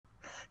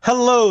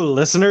Hello,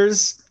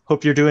 listeners.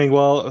 Hope you're doing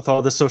well with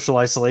all the social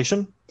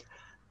isolation.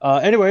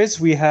 Anyways,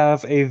 we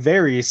have a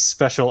very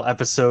special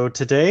episode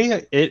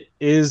today. It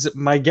is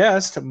my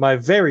guest, my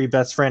very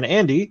best friend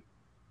Andy,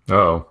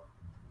 Oh,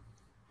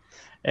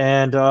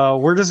 and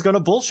we're just gonna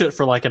bullshit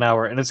for like an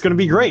hour, and it's gonna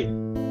be great.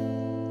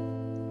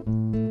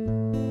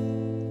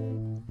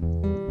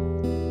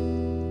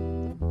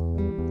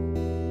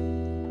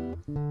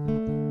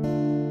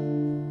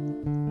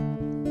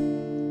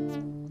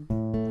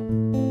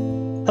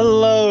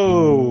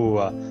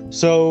 Hello.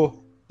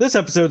 So this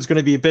episode is going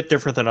to be a bit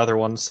different than other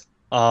ones,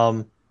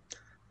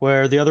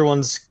 where the other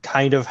ones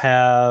kind of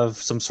have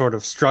some sort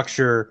of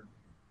structure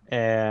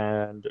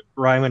and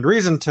rhyme and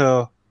reason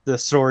to the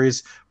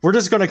stories. We're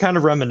just going to kind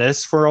of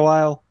reminisce for a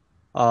while.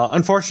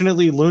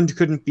 Unfortunately, Lund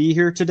couldn't be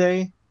here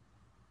today.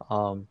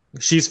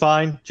 She's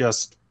fine,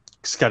 just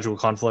schedule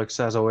conflicts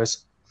as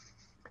always.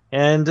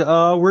 And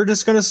we're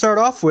just going to start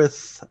off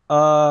with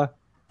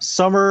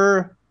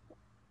summer.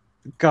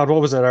 God,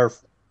 what was it? Our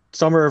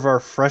summer of our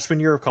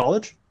freshman year of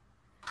college?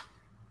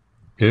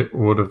 it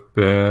would have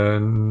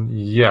been,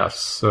 yes.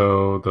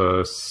 So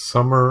the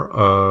summer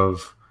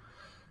of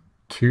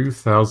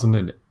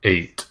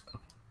 2008.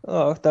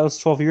 Oh, that was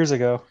 12 years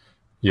ago.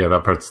 Yeah,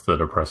 that part's the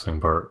depressing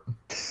part.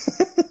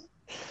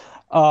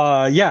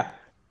 Yeah.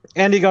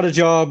 Andy got a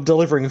job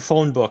delivering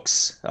phone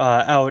books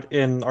out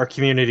in our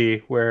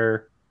community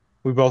where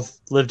we both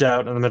lived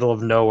out in the middle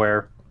of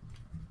nowhere.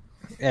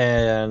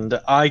 And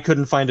I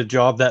couldn't find a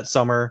job that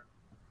summer.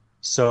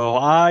 So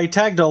I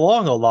tagged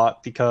along a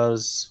lot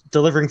because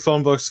delivering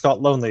phone books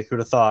got lonely. Who'd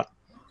have thought?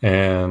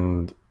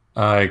 And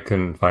I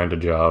couldn't find a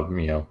job,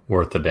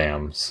 worth a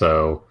damn.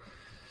 So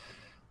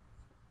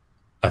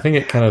I think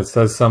it kind of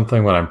says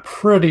something when I'm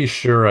pretty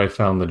sure I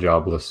found the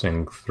job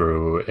listing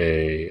through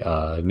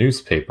a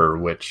newspaper,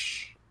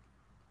 which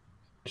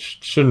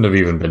shouldn't have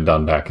even been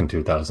done back in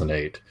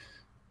 2008.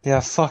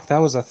 Yeah, fuck, that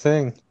was a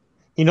thing.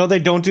 You know they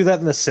don't do that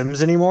in The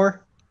Sims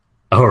anymore?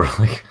 Oh,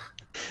 really?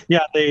 Yeah,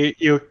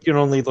 you can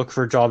only look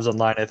for jobs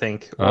online, I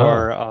think, Oh,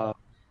 or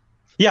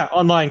yeah,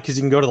 online because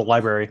you can go to the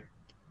library.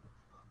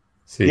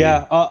 see.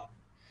 Yeah,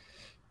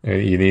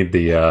 You need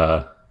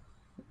the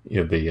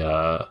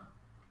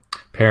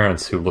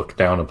parents who look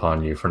down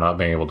upon you for not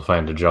being able to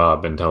find a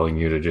job and telling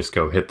you to just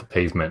go hit the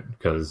pavement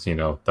because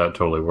that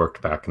totally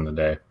worked back in the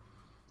day.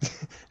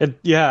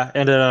 yeah,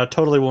 and it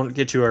totally won't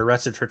get you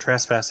arrested for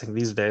trespassing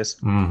these days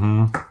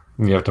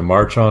Mm-hmm. You have to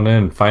march on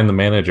in, find the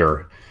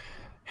manager,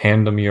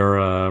 hand them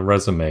your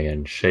resume,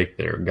 and shake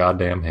their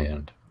goddamn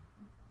hand.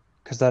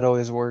 because that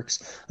always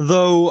works.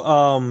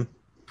 Though,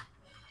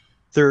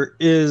 there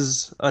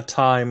is a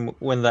time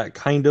when that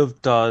kind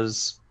of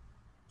does.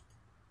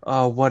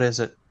 What is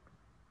it?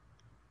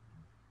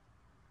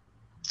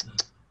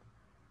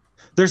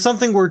 There's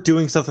something where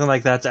doing something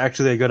like that's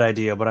actually a good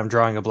idea, but I'm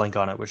drawing a blank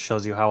on it, which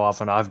shows you how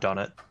often I've done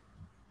it.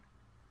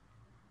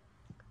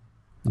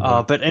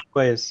 But But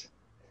anyways,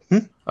 hmm?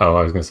 oh,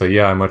 I was gonna say,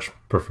 yeah, I much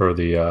prefer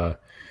the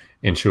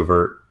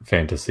introvert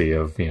fantasy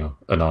of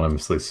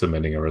anonymously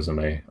submitting a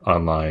resume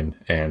online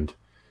and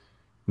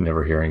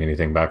never hearing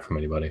anything back from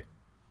anybody.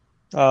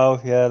 Oh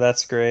yeah,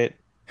 that's great.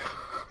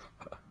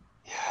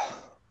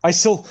 I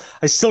still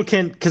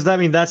can't because I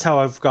mean that's how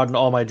I've gotten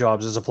all my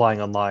jobs is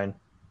applying online.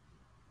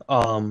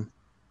 Um,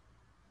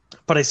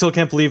 but I still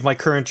can't believe my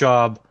current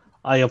job.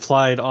 I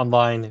applied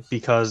online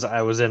because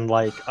I was in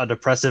like a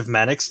depressive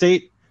manic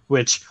state,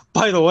 which,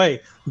 by the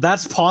way,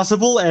 that's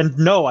possible. And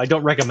no, I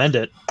don't recommend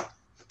it.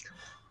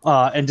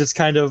 And just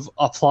kind of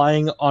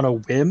applying on a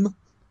whim,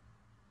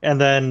 and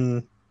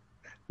then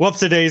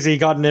whoops a daisy,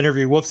 got an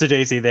interview. Whoops a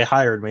daisy, they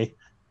hired me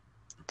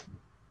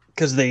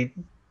because they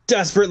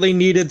desperately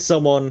needed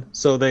someone.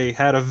 So they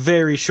had a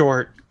very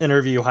short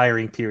interview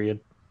hiring period,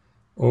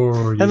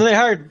 Or and you then they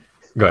hired.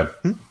 go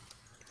ahead.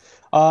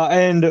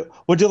 And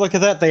would you look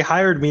at that? They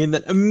hired me, and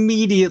then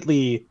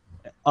immediately,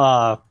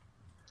 uh,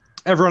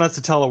 everyone has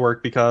to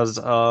telework because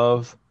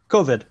of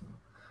COVID.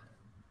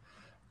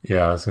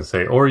 Yeah, I was gonna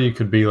say, or you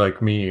could be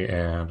like me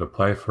and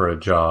apply for a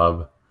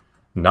job,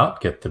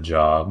 not get the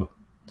job,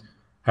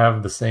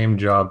 have the same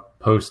job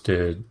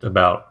posted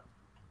about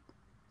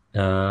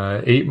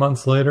 8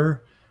 months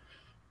later,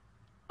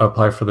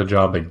 apply for the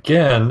job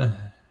again,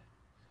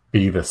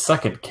 be the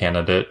second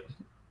candidate,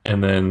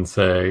 and then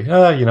say,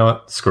 you know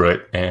what, screw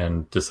it,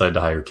 and decide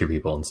to hire two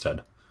people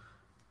instead.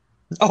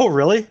 Oh,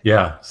 really?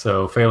 Yeah,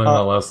 so failing Uh,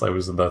 all else, I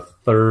was the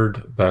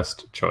third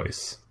best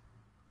choice.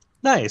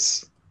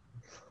 nice.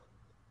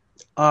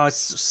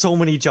 So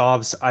many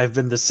jobs I've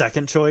been the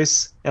second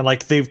choice, and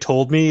like they've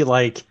told me,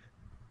 like,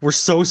 we're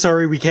so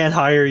sorry we can't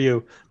hire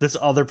you. This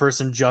other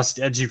person just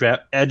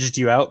edged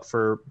you out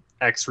for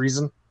X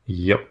reason.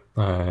 Yep,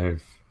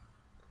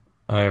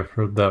 I've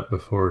heard that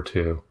before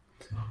too.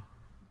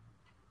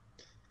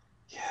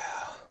 Yeah.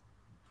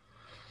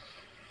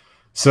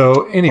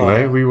 So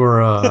anyway, Uh, we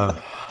were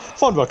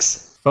phone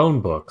books.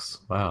 phone books.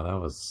 Wow, that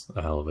was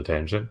a hell of a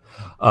tangent.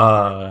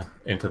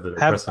 Into the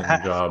Have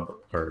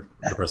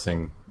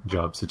depressing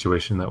job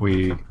situation that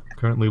we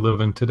currently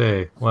live in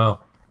today.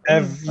 Well,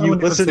 have I you wouldn't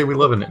even listened? say we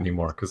live in it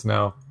anymore because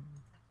now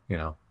you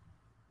know,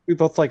 We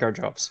both like our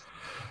jobs.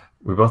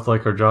 we both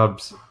like our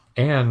jobs,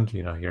 and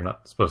you're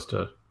not supposed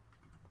to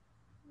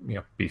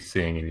be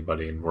seeing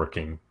anybody and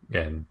working,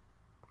 and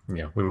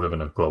we live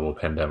in a global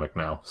pandemic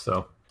now,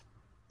 so.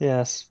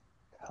 Yes.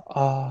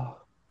 Uh,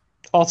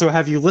 Also,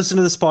 have you listened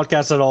to this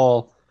podcast at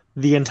all?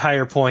 The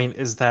entire point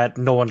is that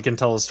no one can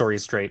tell a story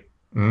straight.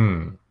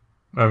 mm,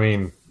 I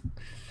mean,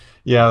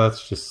 yeah,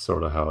 that's just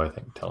sort of how I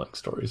think telling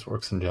stories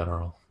works in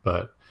general.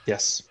 But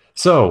Yes.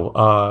 so,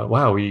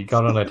 wow, we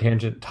got on a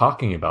tangent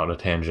talking about a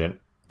tangent.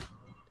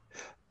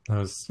 That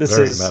was This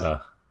very is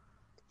meta.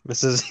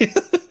 this is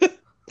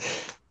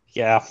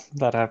yeah,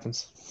 that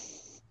happens.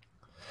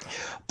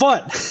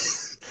 But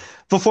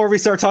before we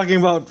start talking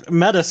about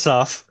meta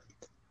stuff,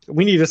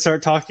 we need to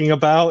start talking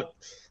about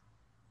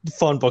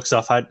phone book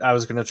stuff. I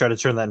was going to try to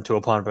turn that into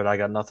a pun, but I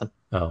got nothing.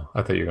 Oh,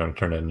 I thought you were going to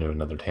turn it into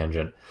another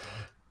tangent.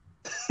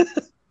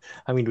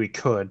 I mean, we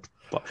could.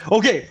 But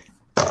okay,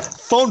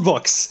 phone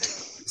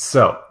books.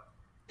 So,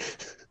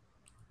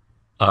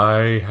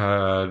 I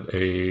had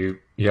a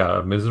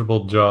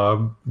miserable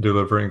job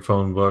delivering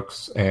phone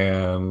books,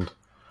 and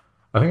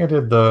I think I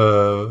did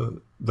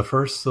the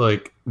first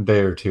like day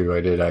or two.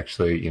 I did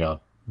actually,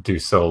 do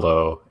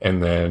solo,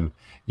 and then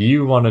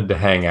you wanted to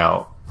hang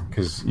out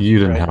because you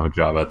didn't Right. have a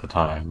job at the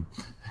time,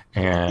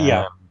 and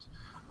Yeah,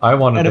 I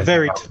wanted and a to hang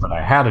very out, but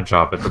I had a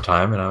job at the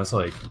time, and I was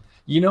like,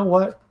 you know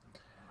what?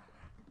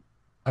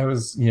 I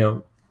was,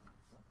 it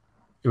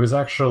was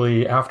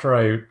actually after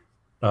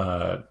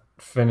I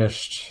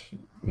finished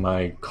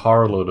my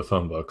carload of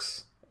phone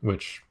books,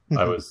 which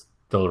I was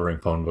delivering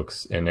phone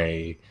books in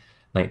a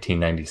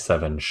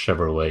 1997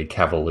 Chevrolet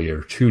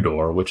Cavalier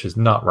two-door, which is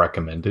not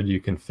recommended.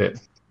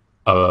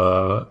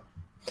 Uh,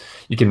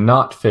 you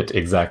cannot fit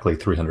exactly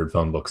 300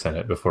 phone books in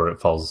it before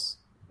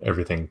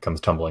everything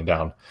comes tumbling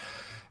down.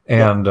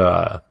 yeah. And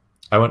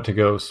I went to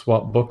go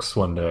swap books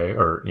one day,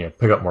 or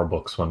pick up more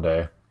books one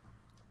day,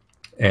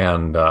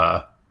 and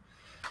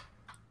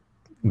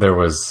there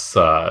was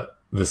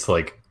this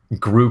like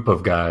group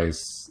of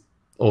guys,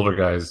 older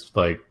guys,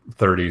 like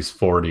 30s,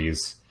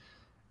 40s,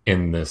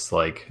 in this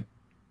like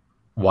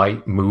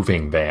white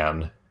moving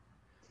van.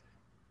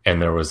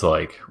 And there was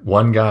like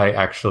one guy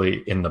actually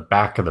in the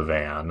back of the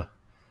van,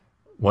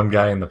 one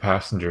guy in the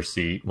passenger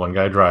seat, one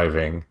guy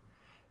driving,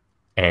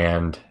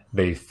 and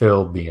they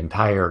filled the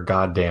entire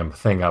goddamn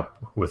thing up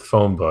with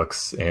phone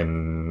books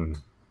in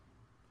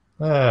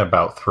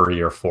about 3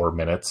 or 4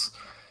 minutes,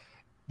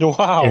 and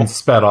Wow.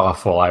 sped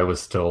off while I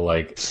was still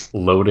like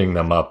loading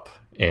them up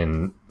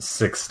in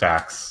 6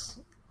 stacks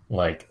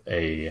like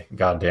a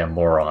goddamn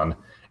moron.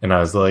 And I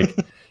was like,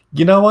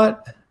 you know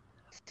what?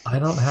 I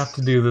don't have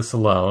to do this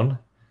alone.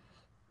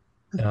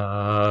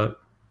 Uh,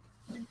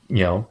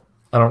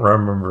 I don't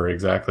remember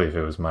exactly if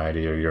it was my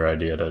idea or your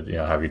idea to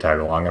have you tag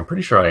along. I'm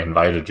pretty sure I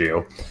invited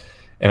you,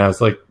 and I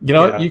was like, you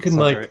know what? Yeah, You can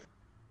sounds like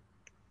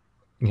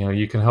right.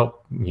 you can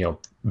help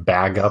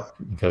bag up,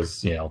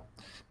 because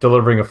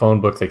delivering a phone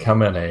book, they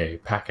come in a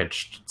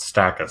packaged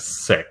stack of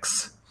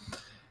 6,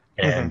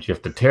 and you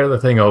have to tear the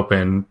thing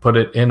open, put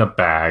it in a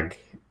bag,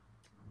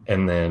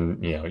 and then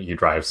you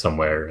drive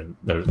somewhere. And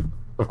there's,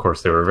 of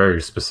course, they were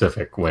very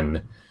specific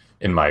when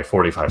in my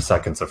 45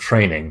 seconds of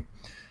training,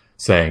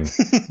 saying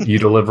you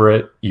deliver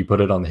it, you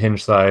put it on the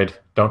hinge side,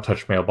 don't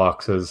touch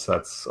mailboxes,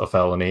 that's a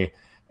felony,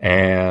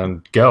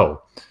 and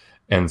go.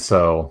 And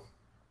so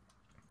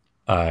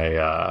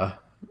I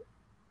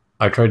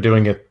tried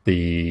doing it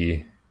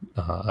the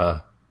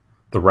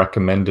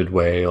recommended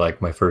way,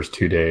 like my first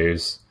 2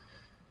 days,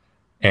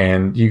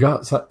 and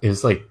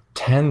is like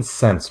 10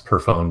 cents per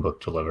phone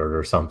book delivered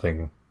or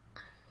something,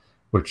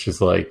 which is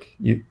like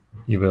you'd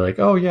be like,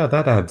 oh yeah,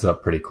 that adds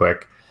up pretty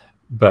quick.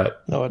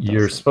 But No, it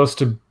you're doesn't. supposed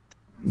to,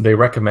 they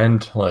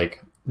recommend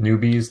like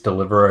newbies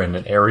deliver in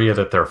an area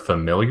that they're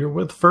familiar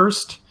with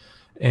first.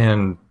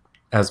 And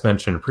as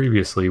mentioned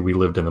previously, we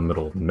lived in the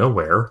middle of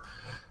nowhere.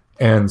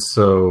 And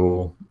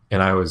so,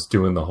 and I was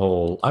doing the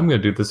whole, I'm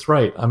going to do this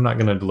right. I'm not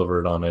going to deliver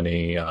it on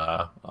any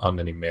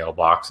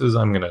mailboxes.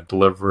 I'm going to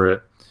deliver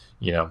it,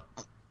 you know,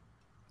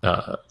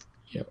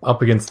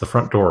 up against the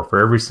front door for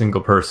every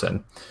single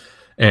person.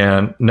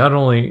 And not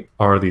only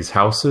are these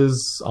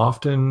houses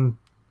often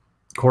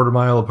quarter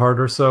mile apart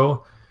or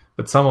so,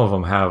 but some of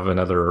them have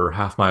another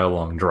half-mile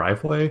long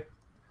driveway,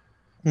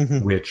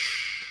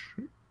 which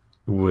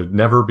would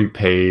never be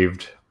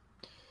paved.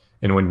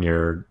 And when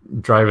you're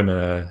driving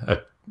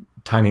a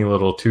tiny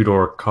little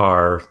two-door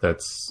car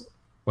that's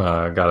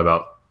got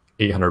about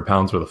 800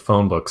 pounds worth of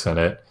phone books in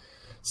it,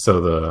 so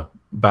the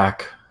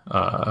back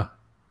of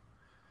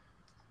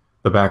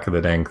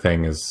the dang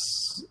thing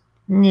is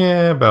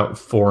about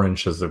 4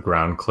 inches of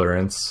ground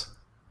clearance.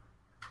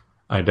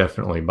 I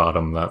definitely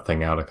bottomed that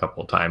thing out a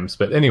couple of times.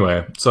 But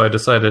anyway, so I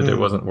decided it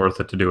wasn't worth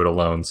it to do it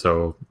alone,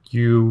 so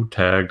you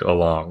tagged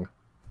along.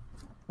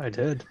 I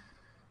did.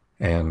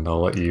 And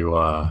I'll let you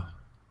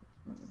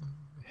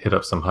hit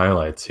up some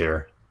highlights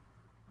here.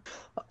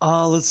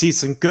 Let's see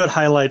some good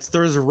highlights.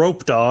 There's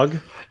Rope Dog.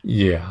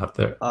 Yeah,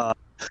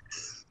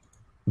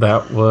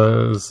 that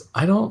was,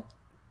 I don't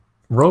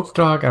Rope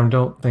Dog, I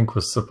don't think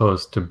was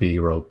supposed to be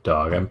Rope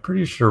Dog. I'm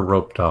pretty sure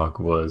Rope Dog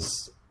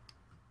was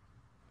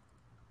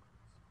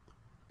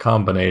a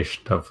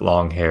combination of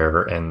long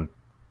hair and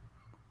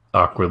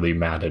awkwardly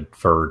matted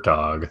fur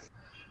dog.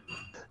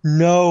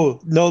 No,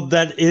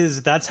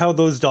 that's how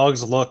those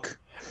dogs look.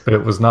 But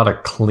it was not a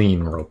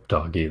clean Rope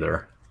Dog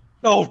either.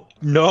 Oh,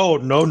 no.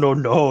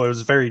 It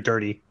was very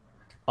dirty.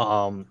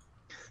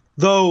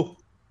 Though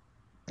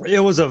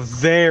it was a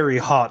very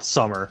hot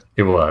summer.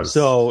 It was.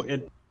 So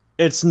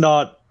it's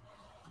not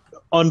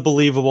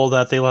unbelievable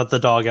that they let the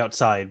dog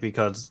outside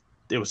because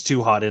it was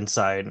too hot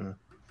inside and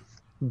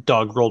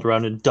dog rolled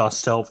around in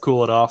dust to help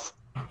cool it off.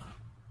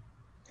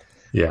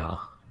 Yeah.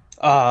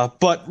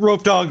 But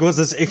Rope Dog was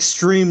this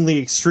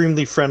extremely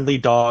friendly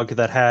dog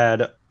that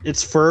had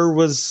its fur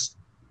was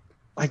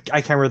I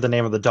can't remember the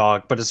name of the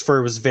dog, but his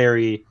fur was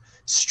very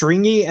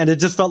stringy and it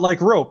just felt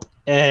like rope.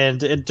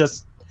 And it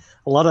just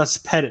let us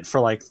pet it for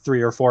like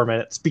 3 or 4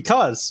 minutes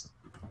because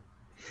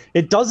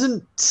it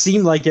doesn't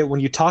seem like it when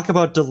you talk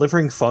about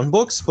delivering phone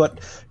books, but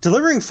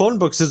delivering phone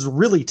books is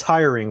really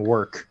tiring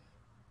work.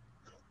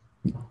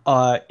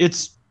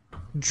 It's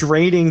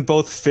draining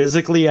both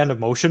physically and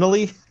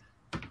emotionally.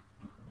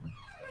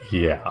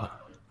 Yeah,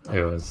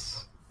 it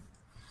was.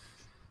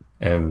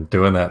 And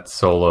doing that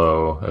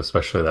solo,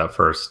 especially that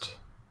first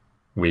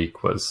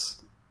week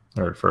was,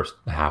 or first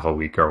half a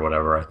week or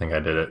whatever, I think I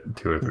did it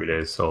 2 or 3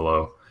 days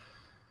solo,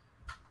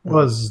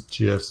 was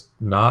just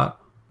not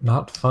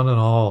fun at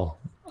all.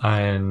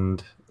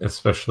 And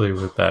especially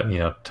with that,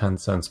 10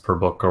 cents per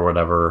book or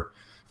whatever,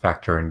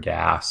 factor in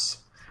gas.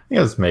 I think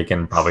I was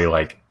making probably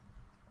like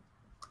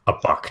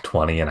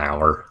 $1.20 an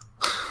hour.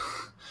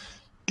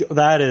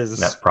 That is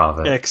net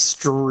profit.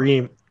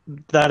 Extreme.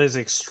 That is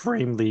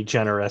extremely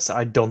generous.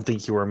 I don't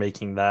think you were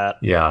making that.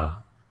 Yeah.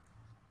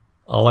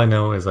 All I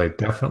know is I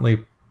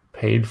definitely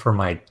paid for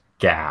my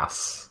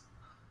gas.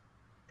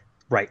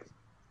 Right.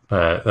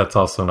 But that's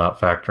also not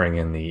factoring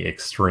in the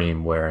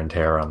extreme wear and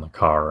tear on the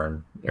car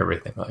and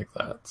everything like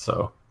that.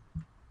 So,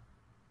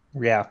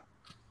 yeah.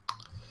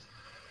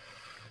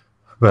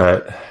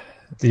 But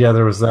yeah,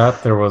 there was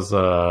that. There was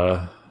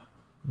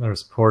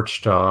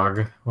Porch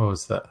Dog. What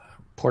was that?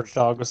 Porch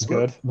Dog was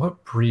good.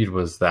 What breed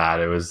was that?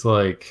 It was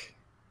like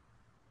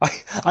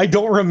I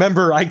don't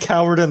remember. I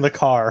cowered in the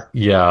car.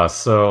 Yeah,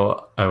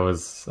 so I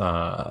was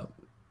I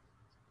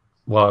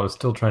was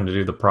still trying to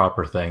do the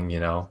proper thing,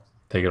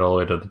 take it all the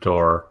way to the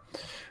door.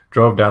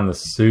 Drove down the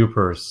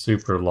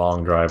super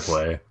long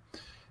driveway.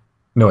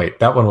 No, wait,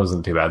 that one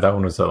wasn't too bad. That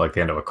one was at like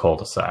the end of a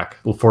cul-de-sac.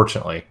 Well,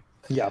 fortunately.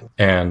 Yeah.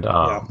 And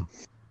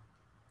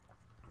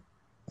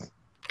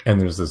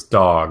and there's this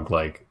dog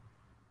like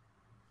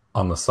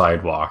on the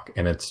sidewalk,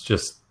 and it's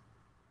just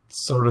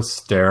sort of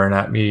staring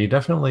at me,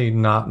 definitely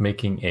not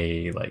making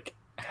a like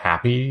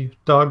happy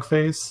dog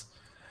face.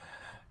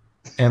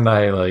 And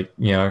I like,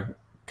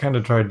 kind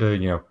of tried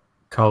to,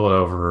 call it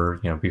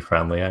over, be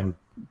friendly. I'm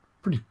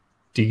pretty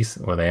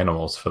decent with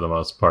animals for the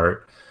most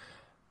part.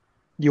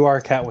 You are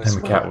a cat whisperer.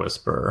 I'm a cat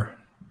whisperer.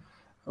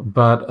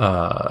 But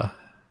I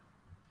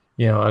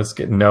was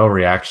getting no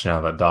reaction out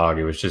of that dog.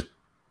 It was just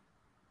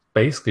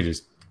basically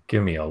just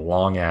giving me a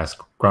long ass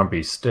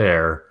grumpy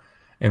stare.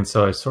 And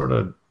so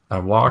I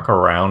walk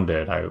around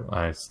it.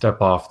 I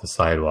step off the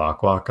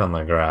sidewalk, walk on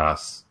the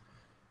grass,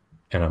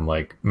 and I'm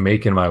like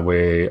making my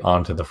way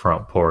onto the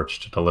front porch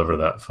to deliver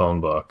that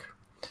phone book.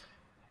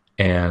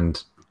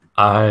 And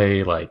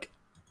I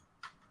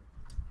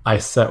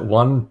set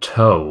one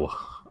toe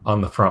on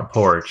the front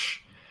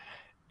porch,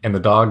 and the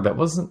dog that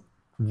wasn't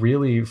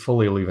really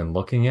fully even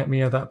looking at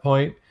me at that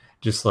point,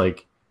 just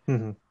like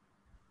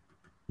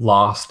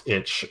lost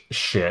its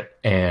shit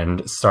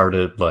and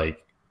started like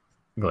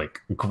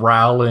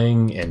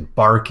growling and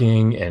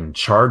barking and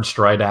charged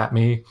right at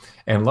me.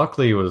 And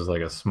luckily it was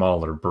like a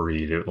smaller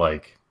breed. I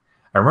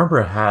remember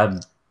it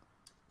had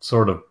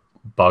sort of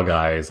bug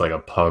eyes like a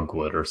pug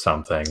would or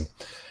something.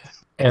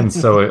 And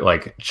so it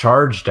like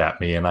charged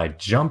at me, and I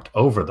jumped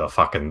over the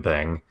fucking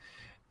thing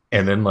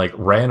and then like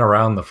ran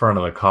around the front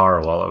of the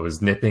car while it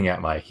was nipping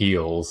at my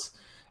heels,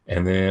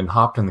 and then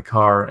hopped in the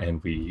car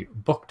and we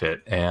booked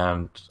it.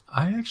 And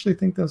I actually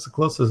think that's the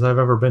closest I've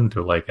ever been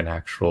to like an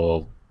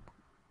actual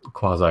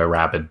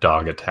quasi-rabid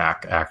dog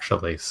attack,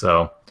 actually.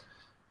 So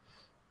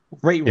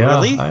right, yeah,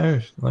 really?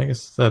 Like I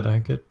said, I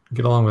get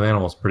along with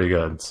animals pretty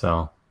good.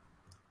 So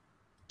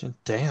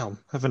damn,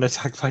 I've been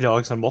attacked by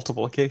dogs on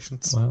multiple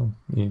occasions. Well,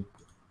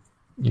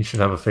 you should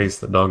have a face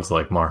that dogs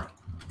like more.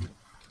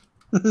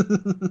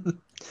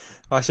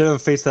 I should have a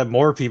face that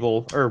more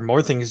people or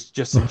more things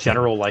just in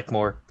general like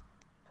more.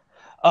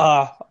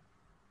 I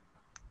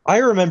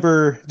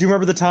remember. Do you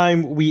remember the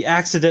time we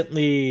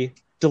accidentally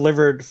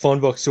delivered phone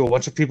books to a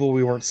bunch of people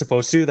we weren't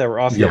supposed to that were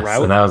off your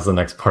route? And that was the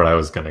next part I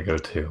was going to go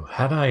to.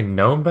 Had I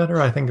known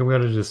better, I think we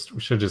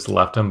should have just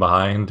left them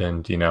behind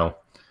and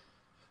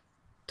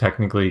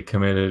technically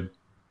committed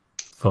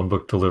phone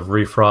book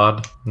delivery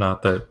fraud.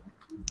 Not that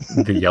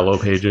the Yellow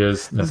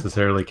Pages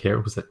necessarily care.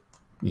 Was it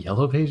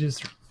Yellow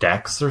Pages or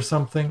Dex or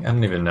something? I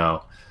don't even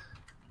know.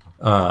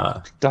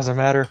 Doesn't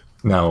matter.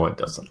 No, it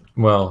doesn't.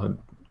 Well,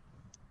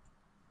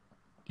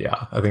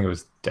 Yeah, I think it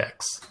was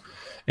Dex.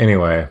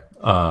 Anyway,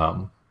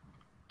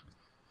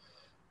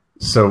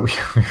 so we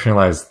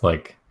realized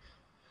like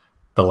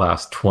the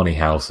last 20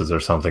 houses or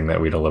something that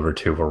we delivered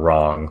to were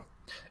wrong.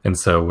 And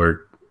so we're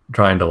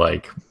trying to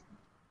like,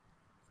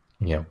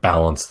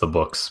 balance the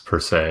books per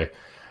se.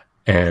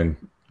 And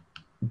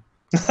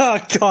Oh,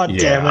 God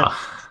damn it. yeah,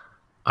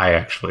 I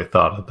actually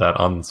thought of that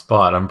on the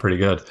spot. I'm pretty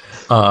good.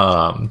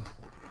 Um,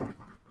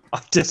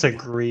 I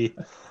disagree.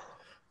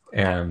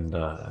 and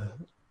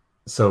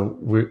so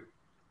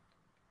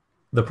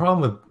the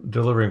problem with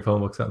delivering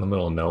phone books out in the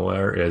middle of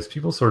nowhere is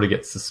people sort of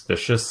get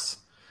suspicious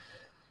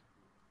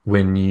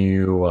when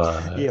you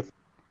Yep.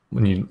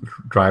 when you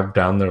drive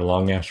down their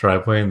long ass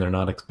driveway and they're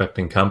not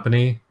expecting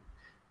company.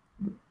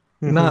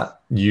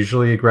 Not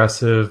usually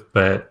aggressive,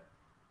 but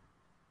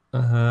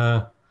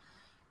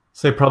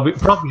say probably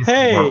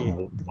Hey, if we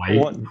weren't white,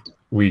 what?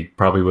 we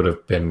probably would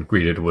have been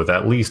greeted with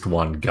at least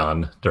one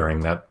gun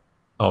during that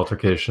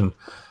altercation.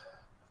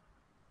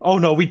 Oh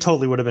no, we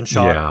totally would have been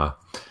shot. Yeah.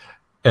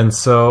 And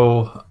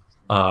so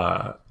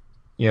a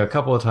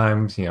couple of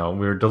times, we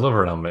were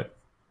delivering them at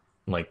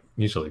like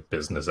usually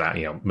business at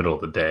middle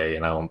of the day,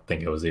 and I don't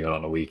think it was even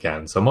on a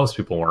weekend. So most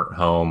people weren't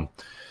home.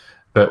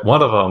 But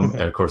one of them,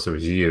 and of course it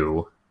was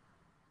you,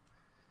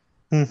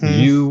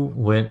 you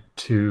went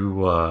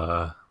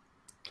to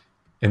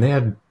and they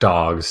had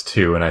dogs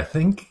too, and I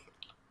think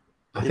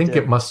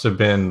it must have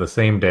been the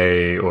same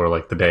day or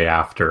like the day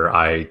after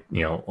I,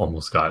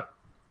 almost got,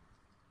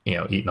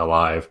 eaten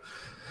alive.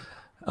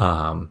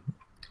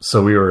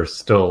 So we were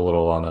still a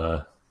little on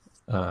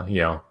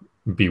a,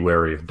 be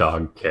wary of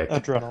dog kick.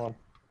 Adrenaline.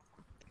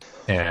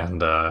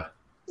 And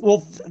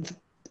Well,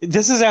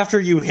 this is after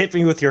you hit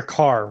me with your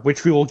car,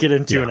 which we will get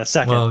into in a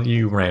second. well,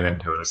 you ran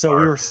into it. So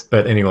we were,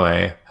 but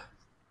anyway,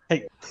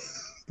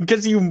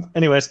 because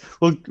anyways,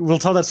 we'll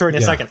tell that story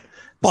in a second.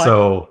 But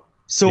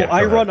so yeah,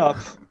 I run up.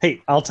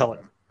 Hey, I'll tell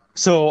it.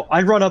 So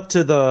I run up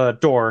to the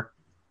door,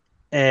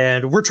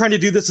 and we're trying to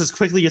do this as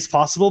quickly as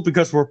possible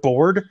because we're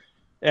bored,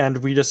 and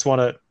we just want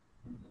to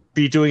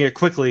be doing it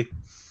quickly.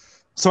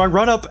 So I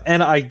run up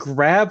and I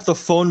grab the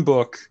phone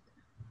book,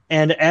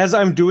 and as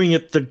I'm doing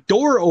it, the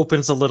door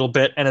opens a little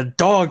bit, and a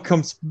dog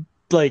comes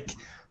like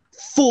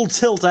full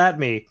tilt at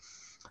me.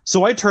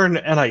 So I turn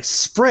and I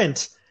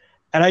sprint,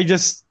 and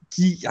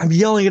I'm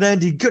yelling at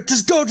Andy,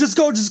 just go,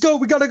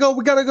 we gotta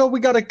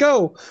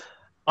go.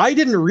 I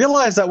didn't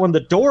realize that when the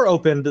door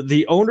opened,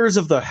 the owners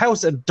of the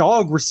house and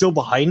dog were still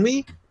behind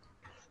me.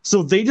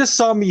 So they just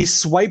saw me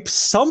swipe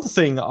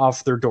something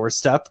off their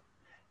doorstep,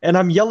 and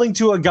I'm yelling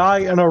to a guy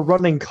in a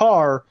running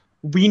car,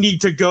 we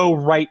need to go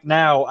right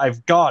now,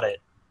 I've got it.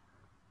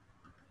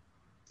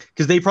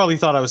 Because they probably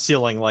thought I was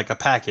stealing like a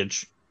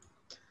package.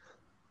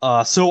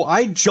 So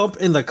I jump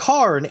in the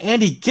car, and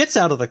Andy gets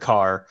out of the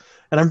car,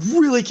 and I'm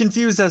really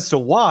confused as to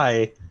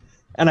why.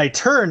 And I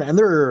turn, and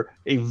there are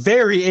a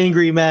very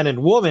angry man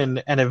and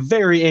woman and a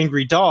very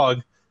angry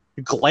dog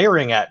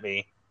glaring at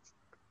me.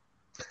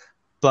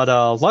 But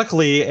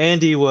luckily,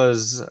 Andy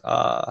was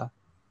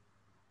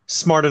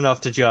smart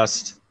enough to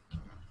just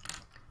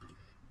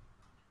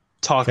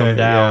talk him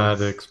down. Yeah,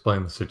 to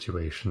explain the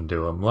situation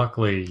to him.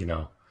 Luckily,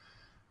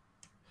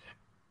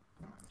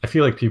 I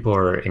feel like people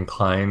are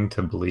inclined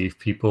to believe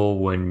people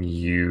when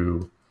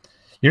you're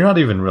not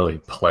even really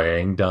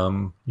playing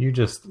dumb. You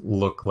just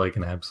look like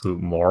an absolute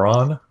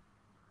moron.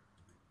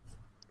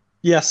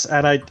 Yes,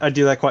 and I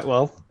do that quite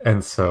well.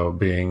 And so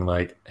being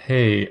like,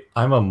 hey,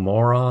 I'm a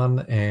moron.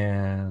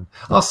 And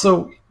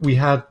also we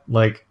had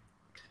like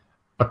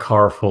a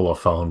car full of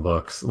phone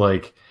books.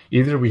 Like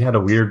either we had a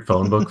weird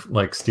phone book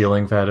like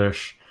stealing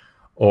fetish,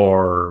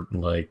 or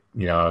like,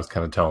 I was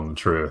kind of telling the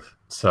truth.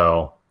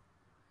 So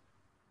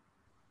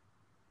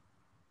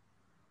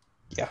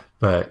yeah.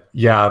 But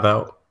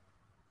yeah,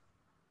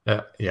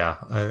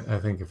 I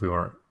think if we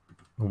weren't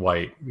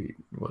white, we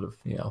would have,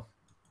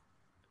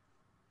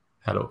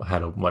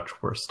 had a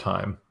much worse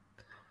time.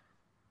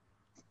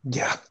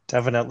 Yeah,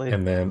 definitely.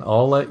 And then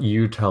I'll let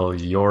you tell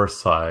your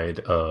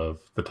side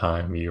of the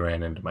time you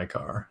ran into my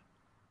car.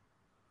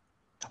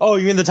 Oh,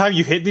 you mean the time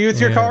you hit me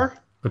with your car?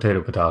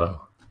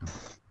 Potato.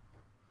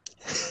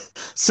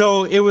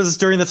 So it was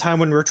during the time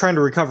when we were trying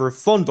to recover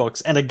phone books,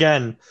 and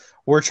again,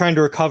 we're trying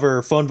to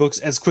recover phone books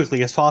as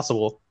quickly as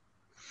possible.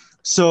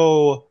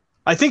 So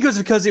I think it was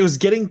because it was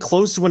getting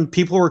close to when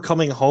people were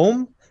coming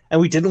home, and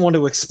we didn't want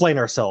to explain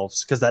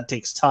ourselves because that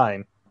takes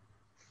time.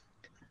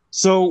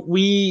 So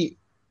we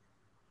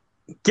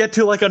get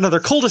to like another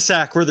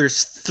cul-de-sac where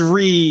there's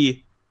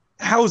 3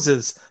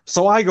 houses.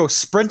 So I go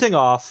sprinting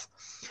off,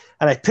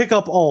 and I pick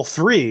up all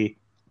 3,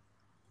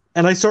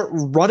 and I start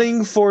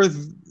running for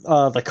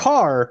the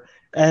car,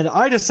 and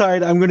I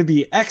decide I'm going to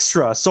be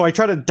extra. So I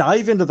try to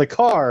dive into the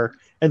car,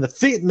 and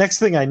next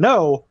thing I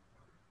know,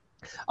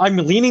 I'm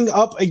leaning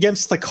up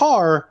against the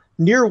car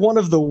near one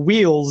of the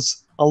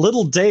wheels, a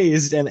little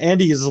dazed, and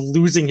Andy is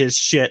losing his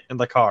shit in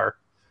the car.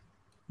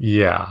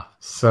 Yeah.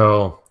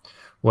 So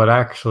what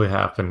actually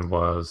happened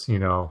was,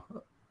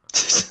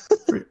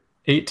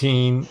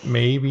 18,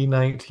 maybe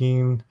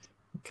 19,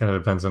 kind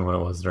of depends on when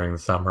it was during the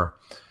summer.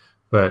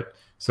 But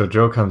So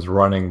Joe comes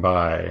running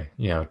by,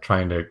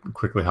 trying to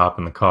quickly hop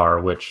in the car,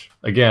 which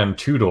again,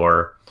 two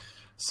door.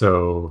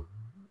 So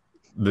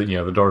the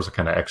doors are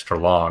kind of extra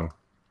long,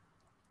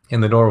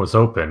 and the door was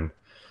open.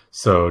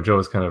 So Joe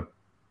was kind of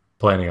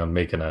planning on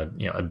making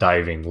a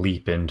diving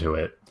leap into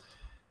it.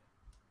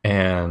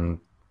 And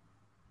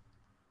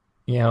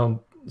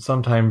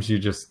sometimes you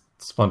just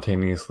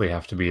spontaneously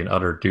have to be an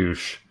utter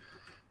douche.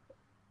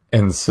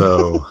 And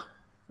so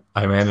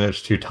I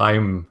managed to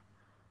time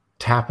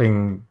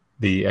tapping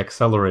the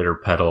accelerator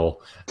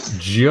pedal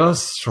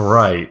just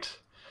right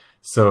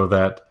so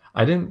that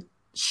I didn't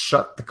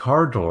shut the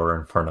car door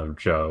in front of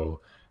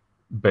Joe,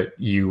 but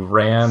you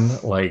ran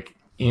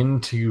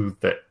into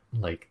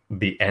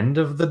the end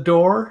of the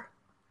door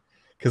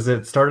because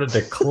it started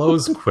to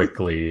close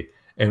quickly.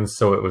 And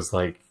so it was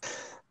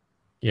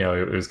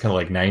it was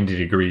kind of 90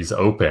 degrees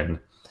open.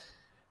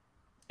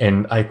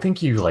 And I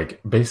think you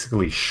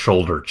basically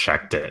shoulder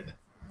checked it,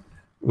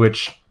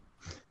 which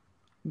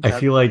I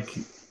feel like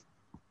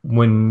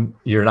when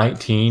you're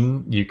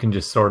 19, you can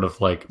just sort of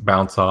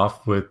bounce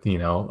off with,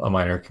 a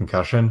minor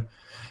concussion.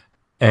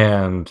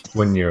 And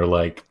when you're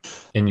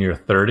in your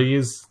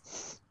 30s,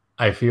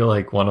 I feel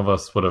like one of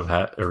us would have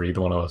had, or either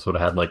one of us would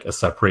have had a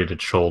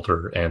separated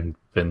shoulder and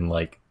been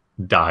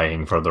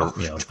dying for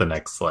the, the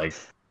next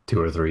 2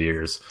 or 3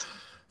 years.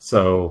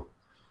 So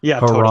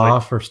Yeah, hurrah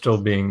totally. for still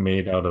being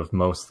made out of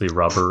mostly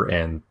rubber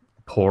and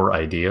poor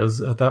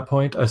ideas at that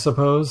point, I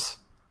suppose.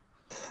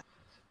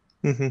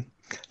 Hmm.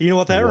 You know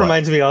what that What?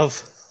 reminds me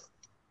of?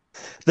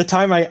 The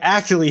time I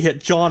actually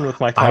hit John with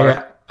my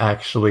car. I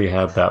actually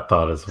had that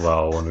thought as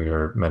well when we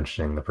were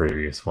mentioning the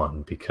previous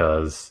one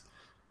because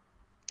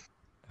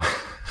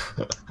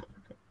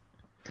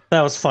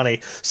That was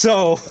funny.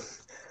 So,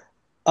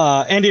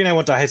 Andy and I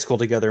went to high school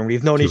together, and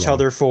we've known too each long.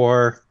 other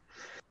for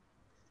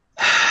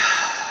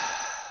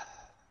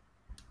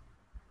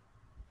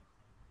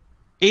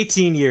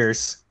 18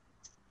 years,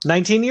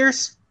 19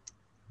 years.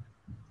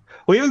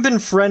 We haven't been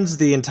friends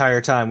the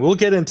entire time. We'll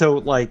get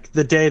into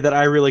the day that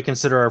I really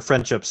consider our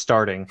friendship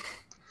starting.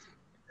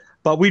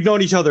 But we've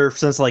known each other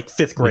since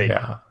fifth grade.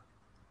 Yeah.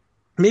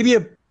 Maybe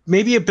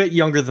a bit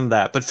younger than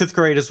that, but fifth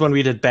grade is when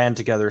we did band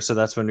together, so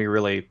that's when we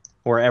really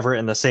were ever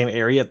in the same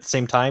area at the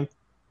same time.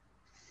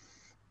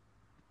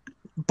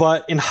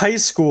 But in high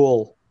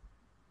school,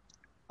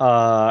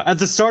 at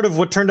the start of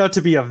what turned out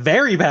to be a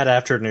very bad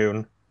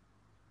afternoon,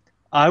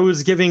 I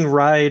was giving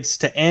rides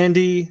to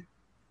Andy's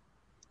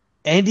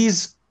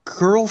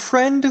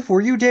girlfriend.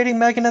 Were you dating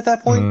Megan at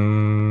that point?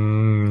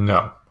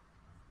 No.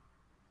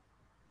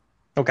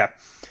 Okay.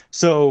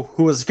 So,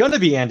 who was going to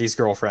be Andy's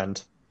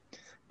girlfriend?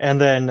 And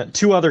then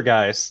two other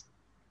guys.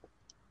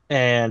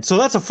 And so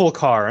that's a full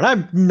car, and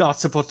I'm not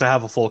supposed to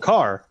have a full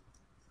car.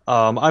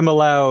 I'm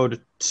allowed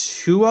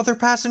two other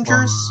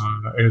passengers.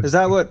 Is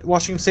that what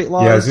Washington State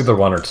law Yeah, is? it's either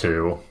one or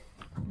two.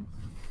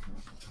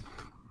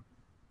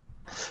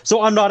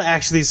 So I'm not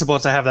actually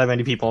supposed to have that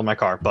many people in my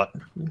car, but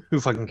who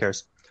fucking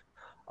cares?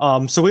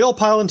 So we all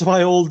pile into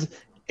my old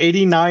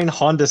 89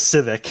 Honda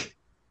Civic.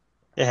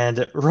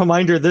 And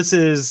reminder, this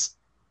is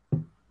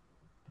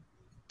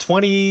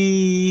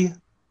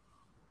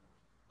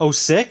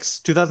 2006?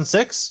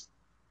 2006?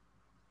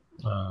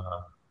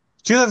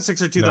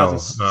 2006 or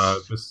 2000? No,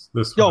 this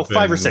Yo, would have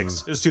 5 or been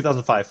 6. It was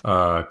 2005.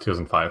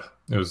 2005.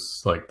 It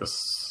was the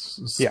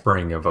Yeah.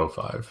 spring of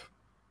 05.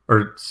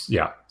 Or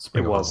yeah,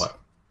 spring It of was. 05.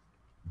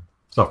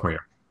 Sophomore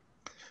year.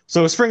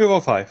 So spring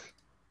of '05.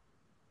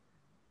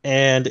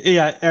 And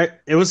yeah,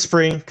 it was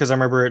spring because I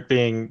remember it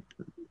being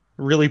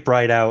really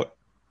bright out.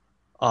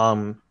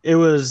 It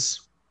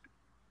was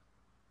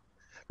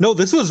no,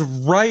 this was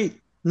right.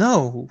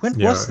 No, when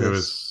Yeah, was this? it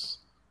was,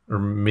 or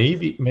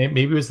maybe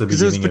it was the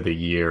 'Cause it was beginning of the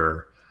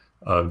year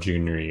of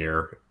junior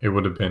year. It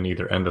would have been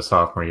either end of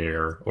sophomore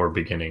year or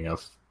beginning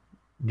of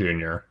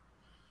junior.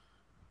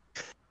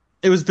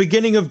 It was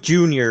beginning of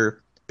junior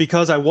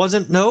because I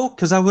wasn't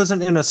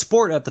in a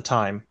sport at the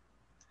time.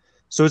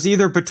 So it's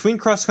either between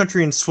cross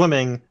country and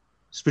swimming.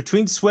 It's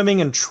between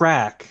swimming and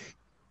track.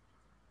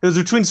 It was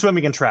between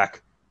swimming and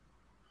track.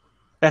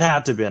 It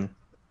had to have been.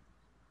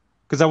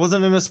 Because I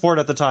wasn't in a sport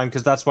at the time,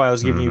 because that's why I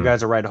was giving you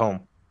guys a ride home.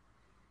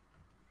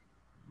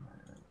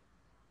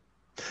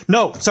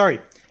 No, sorry.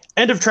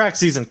 End of track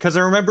season, because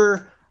I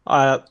remember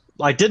I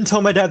didn't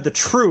tell my dad the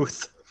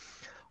truth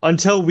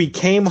until we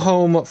came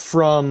home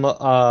from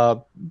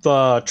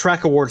the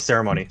track award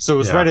ceremony. So it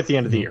was right at the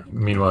end of the year.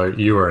 Meanwhile,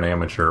 you were an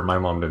amateur. My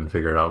mom didn't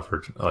figure it out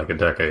for a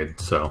decade,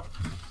 so.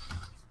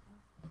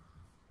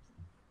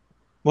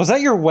 Was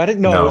that your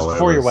wedding? No, it was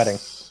before your wedding.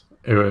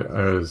 It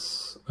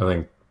was, I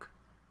think,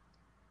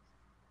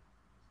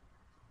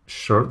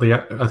 shortly. I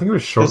think it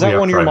was shortly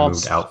after I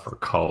moved out for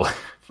college.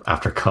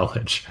 After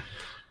college.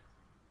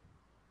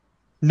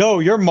 No,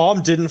 your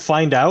mom didn't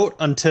find out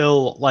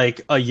until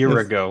a year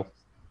ago,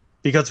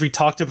 because we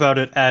talked about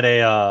it at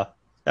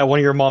one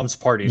of your mom's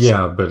parties.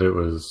 Yeah, but it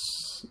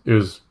was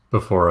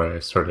before I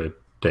started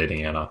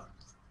dating Anna.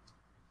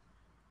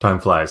 Time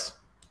flies.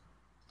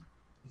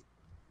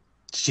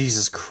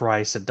 Jesus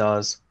Christ, it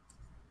does.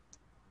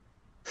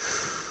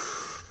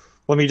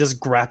 Let me just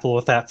grapple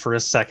with that for a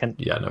second.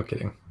 Yeah, no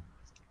kidding.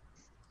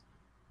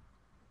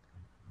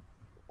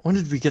 When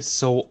did we get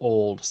so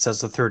old,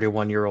 says the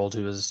 31-year-old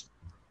who is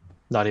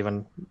not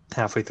even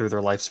halfway through their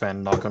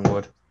lifespan, knock on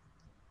wood.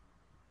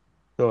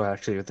 Oh,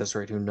 actually, at this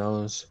rate, who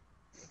knows?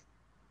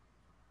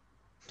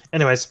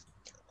 Anyways,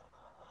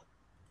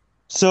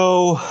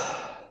 so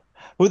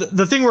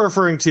the thing we're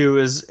referring to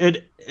is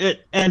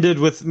it ended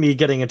with me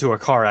getting into a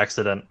car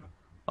accident.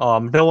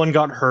 No one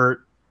got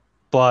hurt,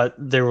 but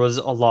there was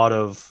a lot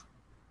of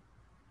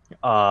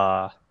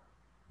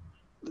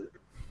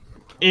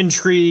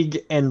intrigue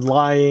and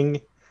lying.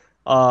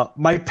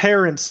 My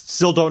parents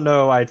still don't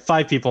know I had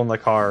 5 people in the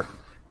car.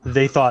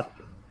 They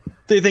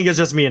think it's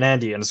just me and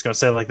Andy, and it's going to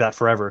stay like that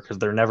forever because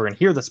they're never going to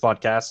hear this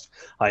podcast.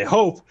 I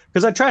hope,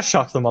 because I trash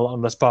talk them a lot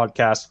on this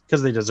podcast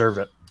because they deserve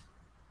it.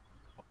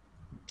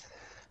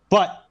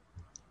 But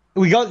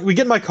we get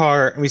in my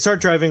car and we start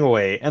driving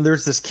away, and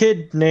there's this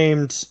kid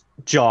named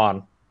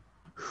John,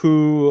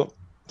 who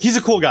he's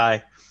a cool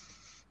guy.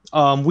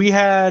 We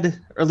had,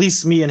 or at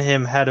least me and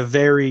him, had a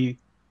very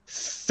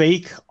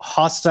fake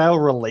hostile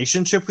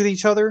relationship with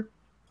each other.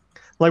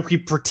 Like, we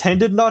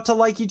pretended not to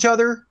like each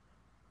other,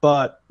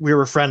 but we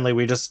were friendly.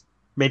 We just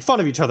made fun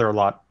of each other a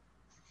lot.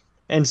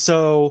 And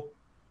so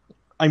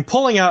I'm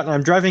pulling out and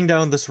I'm driving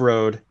down this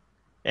road,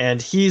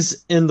 and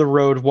he's in the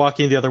road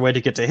walking the other way to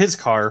get to his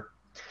car.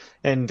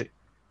 And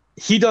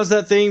he does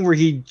that thing where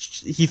he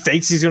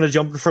fakes he's going to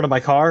jump in front of my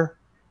car.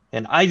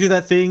 And I do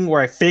that thing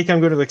where I fake I'm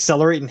going to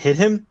accelerate and hit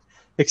him.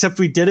 Except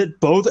we did it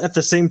both at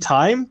the same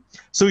time.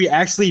 So he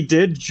actually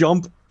did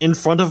jump in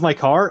front of my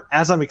car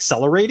as I'm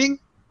accelerating.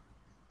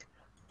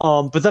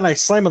 But then I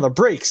slam on the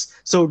brakes.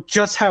 So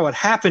just how it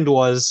happened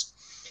was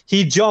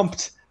he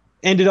jumped,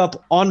 ended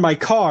up on my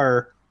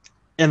car,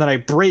 and then I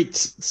braked.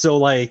 So,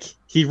 like,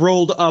 he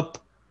rolled up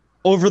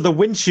over the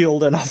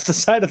windshield and off the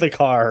side of the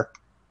car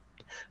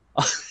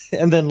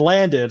and then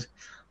landed.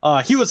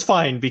 He was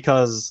fine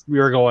because we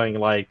were going,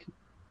 like,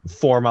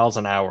 4 miles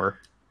an hour.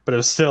 But it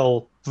was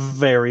still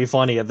very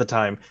funny at the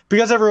time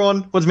because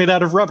everyone was made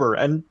out of rubber,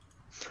 and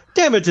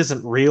damage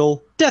isn't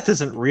real. Death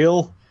isn't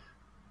real.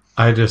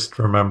 I just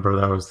remember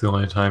that was the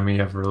only time he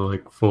ever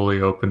like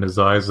fully opened his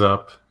eyes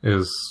up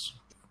is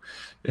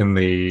in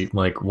the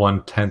like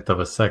 1/10 of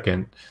a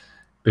second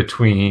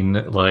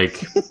between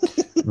like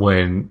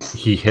when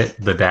he hit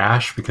the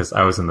dash because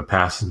I was in the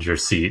passenger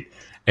seat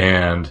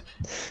and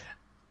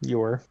You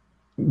were.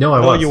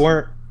 no, No, you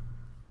weren't.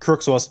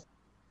 Crooks was.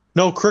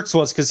 No, Crooks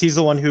was because he's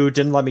the one who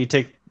didn't let me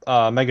take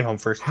Megan home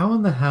first. How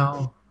in the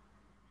hell?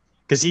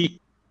 Because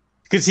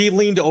he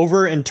leaned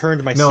over and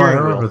turned my No, I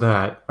steering remember wheel.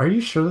 that. Are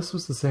you sure this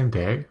was the same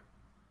day?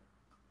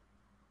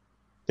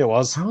 It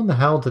was. How in the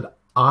hell did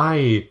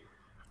I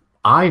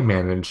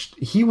managed?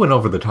 He went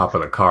over the top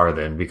of the car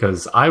then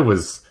because I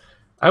was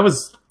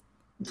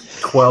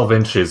 12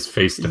 inches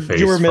face to face.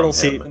 You were middle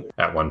from him seat.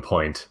 at one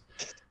point.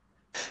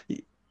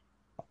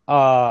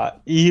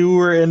 You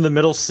were in the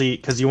middle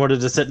seat because you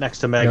wanted to sit next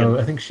to Megan. No,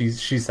 I think she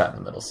sat in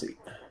the middle seat.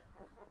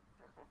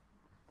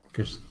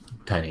 Because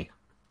tiny.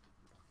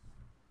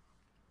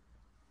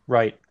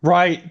 Right.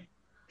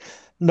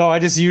 No, I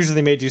just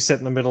usually made you sit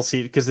in the middle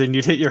seat because then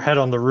you'd hit your head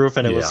on the roof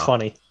and it was Yeah.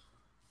 funny.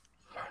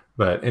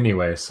 But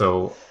anyway,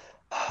 so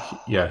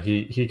yeah,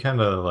 he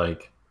kind of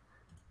like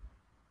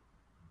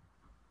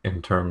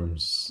in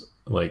terms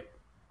like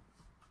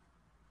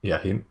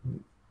yeah,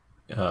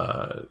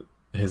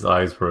 his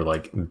eyes were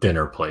like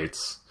dinner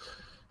plates.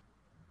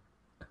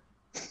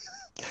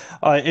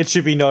 It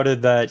should be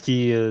noted that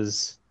he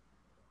is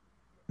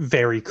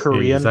very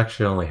Korean. He's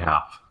actually only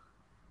half.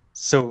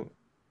 So,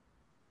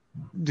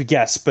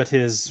 yes, but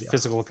his Yeah.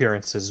 physical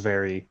appearance is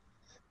very...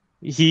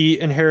 He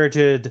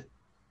inherited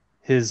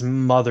his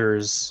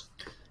mother's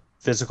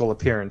physical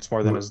appearance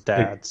more than his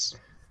dad's.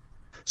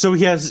 So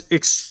he has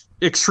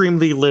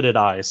extremely lidded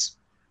eyes.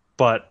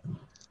 But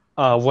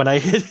when I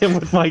hit him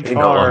with my He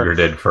no longer car...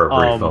 did for a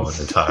brief moment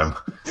in time.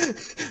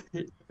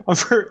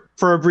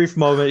 For a brief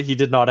moment, he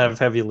did not have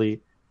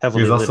heavily He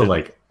was also lidded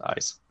like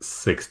eyes.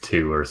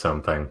 6'2" or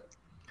something.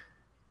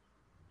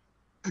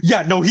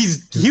 Yeah, no,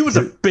 he was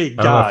a big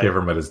I don't know if guy. you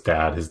ever met his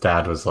dad. His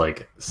dad was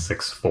like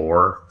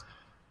 6'4".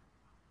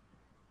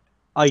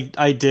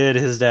 I did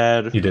his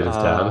dad. You did his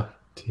dad?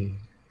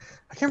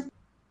 I can't.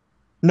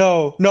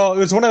 No, it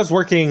was when I was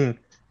working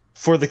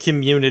for the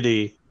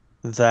community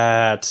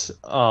that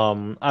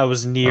I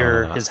was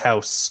near his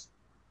house,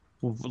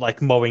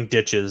 like mowing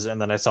ditches,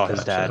 and then I saw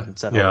his dad and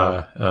said,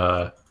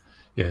 yeah,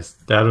 yes,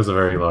 dad was a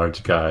very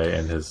large guy,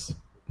 and his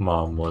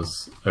mom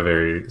was a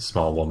very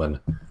small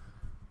woman.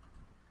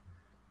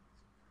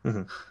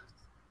 Mhm.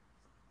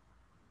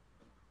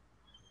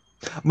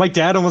 My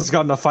dad almost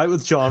got in a fight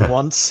with John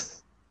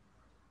once.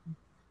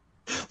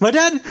 My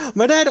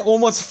dad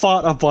almost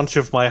fought a bunch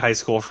of my high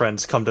school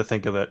friends, come to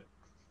think of it.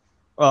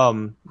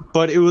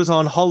 But it was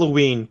on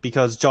Halloween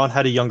because John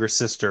had a younger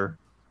sister.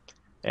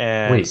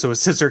 And Wait. so his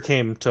sister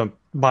came to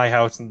my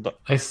house and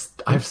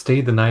I've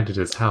stayed the night at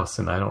his house,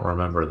 and I don't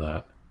remember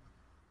that.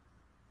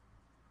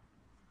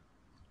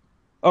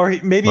 or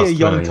maybe Must a have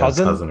young been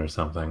cousin. or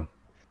something.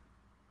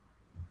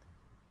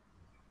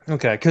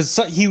 Okay, because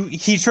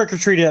he trick or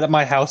treated at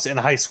my house in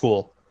high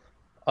school.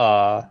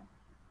 Uh,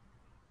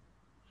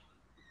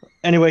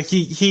 anyway,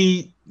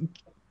 he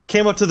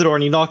came up to the door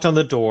and he knocked on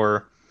the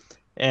door,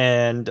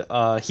 and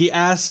he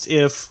asked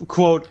if,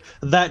 quote,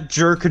 that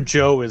jerk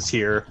Joe is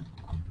here,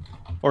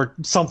 or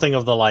something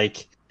of the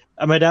like.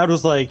 And my dad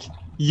was like,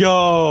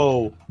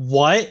 "Yo,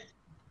 what?"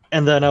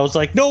 And then I was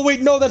like, "No,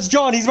 wait, no, that's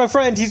John. He's my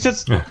friend. He's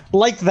just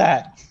like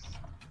that."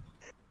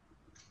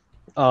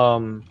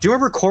 Do you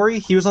remember Corey?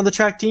 He was on the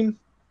track team.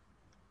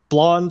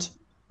 Blonde.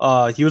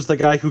 He was the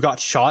guy who got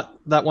shot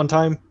that one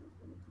time.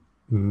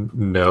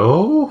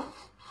 No.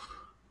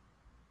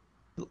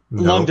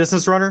 Long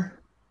distance runner.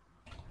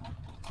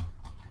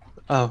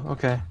 Oh,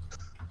 okay.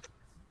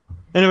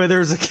 Anyway,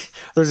 there's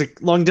a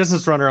long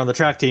distance runner on the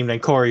track team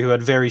named Corey who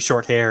had very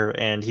short hair,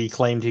 and he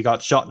claimed he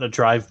got shot in a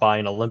drive-by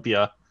in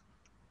Olympia.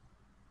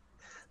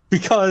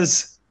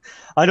 Because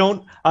I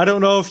don't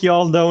know if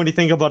y'all know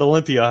anything about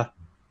Olympia.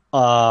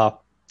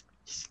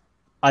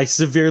 I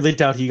severely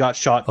doubt he got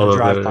shot in a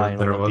drive-by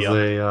in Olympia.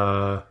 There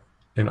was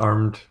an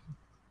armed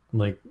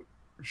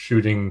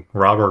shooting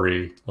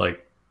robbery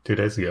 2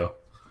 days ago.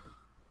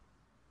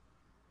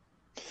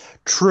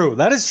 True,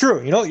 that is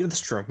true. You know,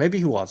 that's true. Maybe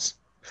he was.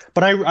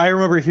 But I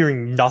remember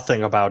hearing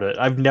nothing about it.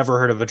 I've never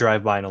heard of a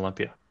drive-by in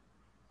Olympia.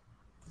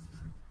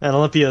 And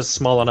Olympia is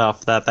small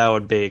enough that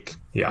would make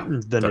the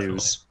definitely.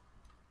 news.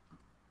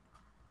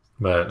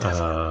 But,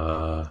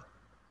 oh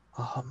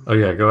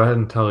yeah, go ahead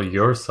and tell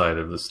your side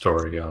of the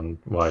story on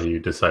why you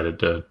decided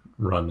to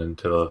run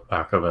into the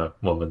back of a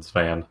woman's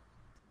van.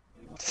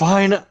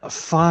 Fine,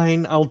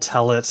 I'll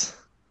tell it.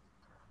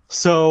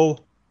 So,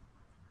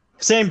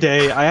 same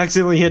day, I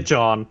accidentally hit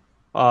John.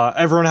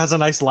 Everyone has a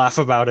nice laugh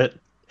about it.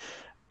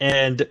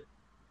 And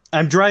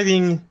I'm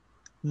driving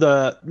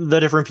the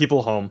different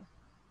people home.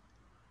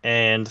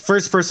 And the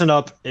first person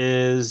up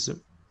is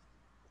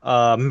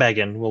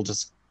Megan. We'll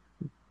just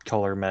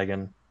call her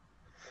Megan.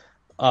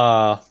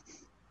 And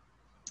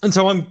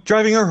so I'm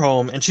driving her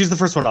home, and she's the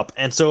first one up.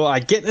 And so I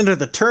get into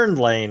the turn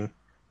lane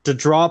to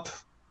drop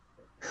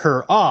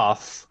her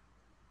off,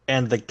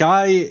 and the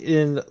guy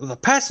in the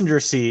passenger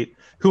seat,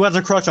 who has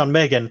a crush on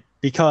Megan,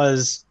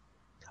 because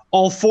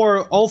all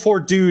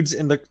three dudes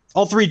and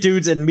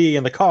me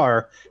in the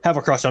car have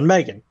a crush on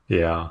Megan.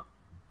 Yeah.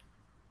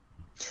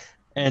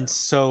 And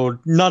so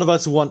none of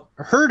us want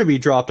her to be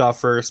dropped off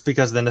first,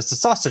 because then it's a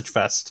sausage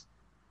fest.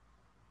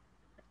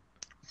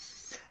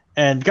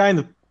 And the guy in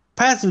the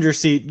passenger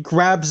seat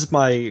grabs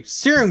my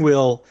steering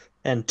wheel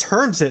and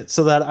turns it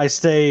so that I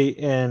stay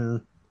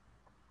in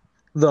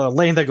the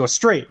lane that goes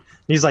straight.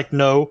 And he's like,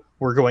 "No,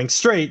 we're going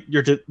straight.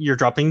 You're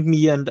dropping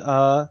me and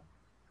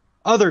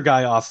other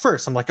guy off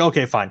first." I'm like,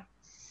 "Okay, fine."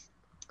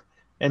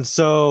 And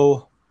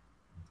so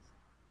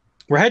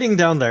we're heading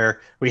down there.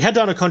 We head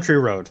down a country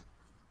road.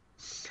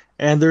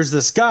 And there's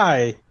this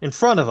guy in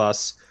front of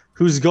us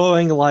who's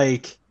going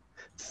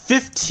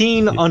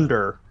 15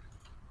 under.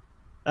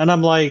 And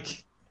I'm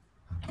like,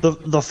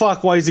 the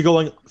fuck, why is he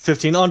going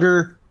 15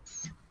 under?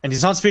 And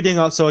he's not speeding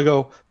up, so I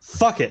go,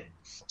 fuck it.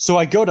 So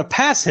I go to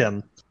pass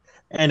him,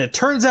 and it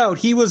turns out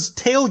he was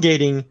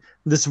tailgating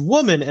this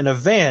woman in a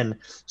van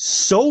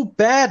so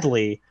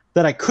badly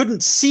that I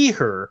couldn't see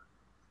her.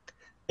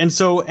 And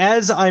so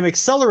as I'm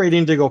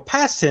accelerating to go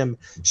past him,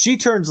 she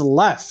turns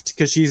left,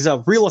 because she's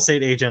a real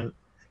estate agent,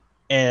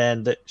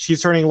 and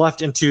she's turning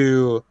left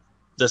into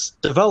this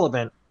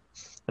development.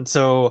 And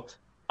so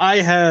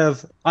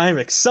I'm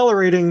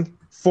accelerating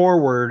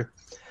forward.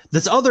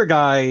 This other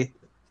guy,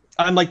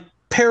 I'm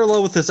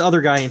parallel with this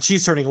other guy, and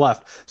she's turning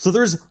left. So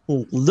there's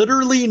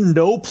literally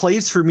no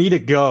place for me to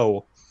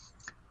go.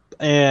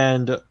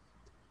 And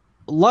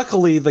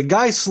luckily, the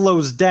guy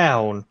slows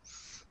down,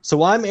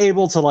 so I'm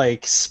able to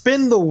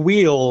spin the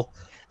wheel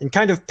and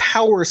kind of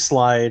power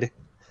slide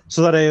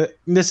so that I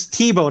miss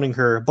T-boning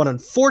her. But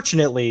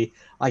unfortunately,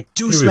 I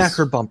do smack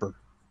her bumper.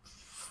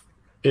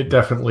 It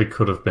definitely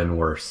could have been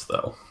worse,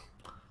 though.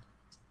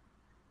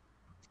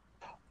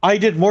 I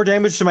did more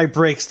damage to my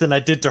brakes than I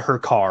did to her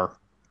car.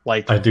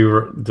 I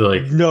do,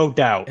 no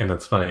doubt. And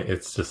it's funny.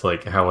 It's just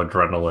how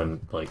adrenaline,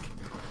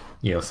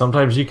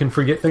 sometimes you can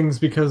forget things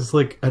because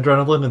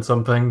adrenaline, and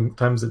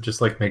sometimes it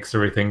just makes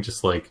everything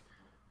just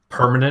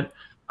permanent.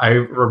 I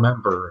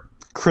remember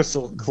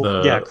crystal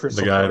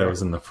the guy that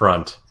was in the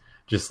front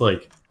just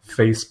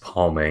face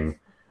palming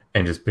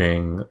and just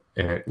being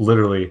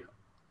literally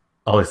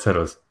all he said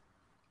was,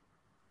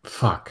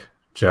 "Fuck,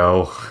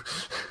 Joe."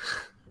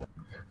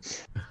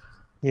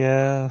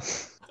 Yeah.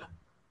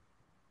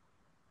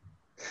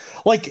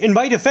 In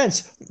my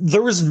defense,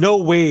 there was no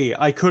way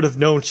I could have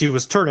known she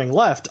was turning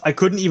left. I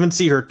couldn't even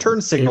see her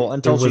turn signal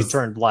until she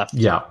turned left.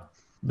 Yeah.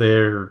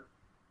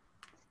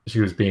 She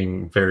was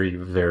being very,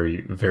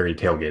 very, very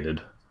tailgated.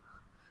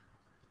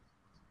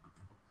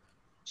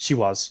 She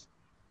was.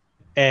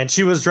 And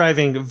she was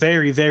driving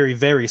very, very,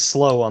 very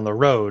slow on the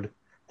road,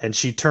 and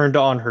she turned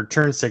on her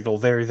turn signal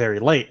very, very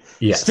late.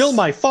 Yes. Still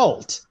my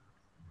fault.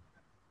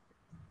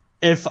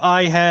 If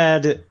I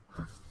had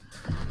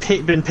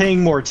been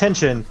paying more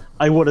attention,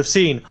 I would have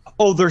seen,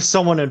 oh, there's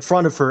someone in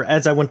front of her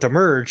as I went to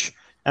merge,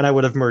 and I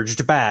would have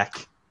merged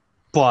back,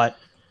 but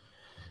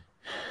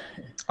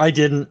I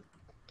didn't.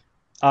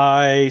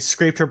 I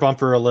scraped her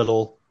bumper a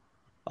little.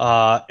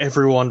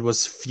 Everyone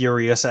was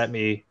furious at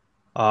me.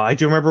 I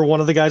do remember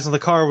one of the guys in the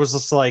car was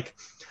just like,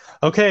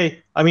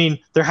 okay, I mean,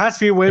 there has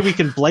to be a way we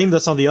can blame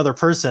this on the other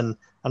person.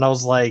 And I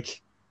was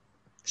like,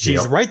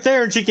 she's right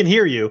there and she can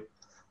hear you.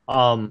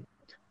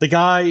 The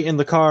guy in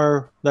the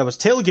car that was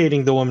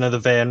tailgating the woman in the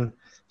van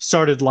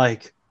started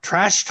like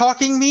trash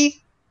talking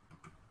me.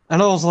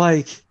 And I was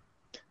like,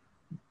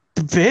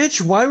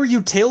 bitch, why were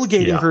you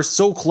tailgating her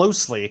so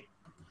closely?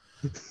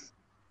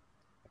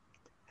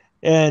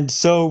 And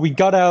so we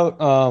got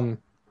out,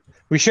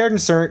 we shared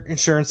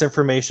insurance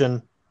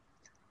information.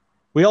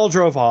 We all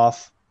drove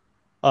off.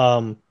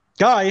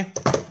 Guy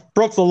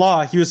broke the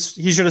law. He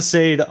should have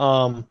stayed.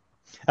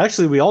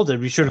 Actually, we all did.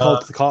 We should have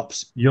called the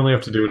cops. You only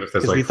have to do it if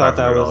there's like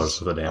 $500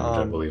 for the damage,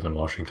 I believe, in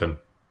Washington.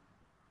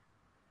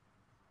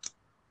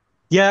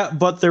 Yeah,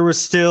 but there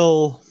was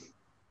still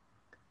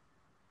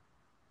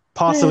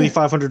possibly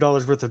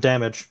 $500 worth of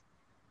damage.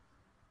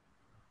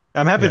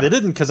 I'm happy they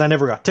didn't because I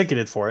never got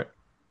ticketed for it.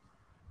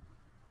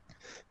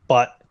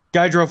 But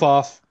guy drove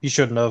off. He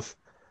shouldn't have.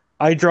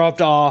 I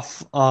dropped off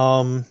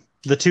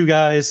the two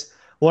guys.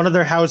 One of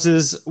their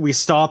houses, we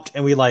stopped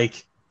and we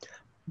like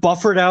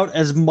buffered out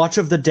as much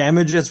of the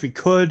damage as we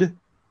could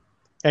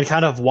and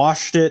kind of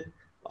washed it.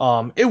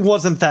 It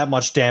wasn't that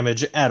much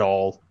damage at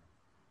all.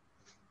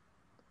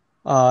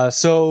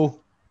 So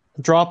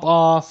drop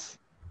off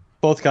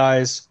both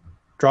guys,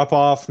 drop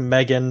off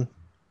Megan,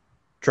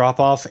 drop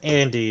off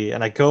Andy,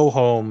 and I go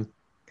home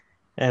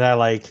and I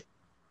like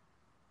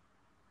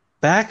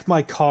back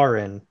my car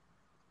in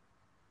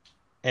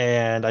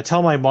and I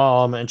tell my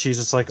mom and she's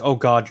just like, oh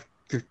God,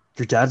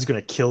 your dad's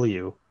gonna kill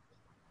you.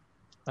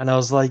 And I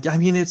was like, I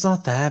mean, it's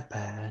not that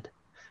bad.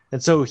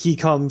 And so he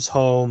comes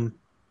home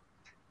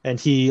and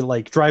he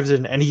like drives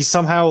in and he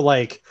somehow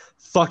like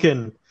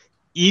fucking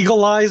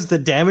eagle eyes the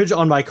damage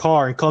on my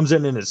car and comes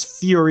in and is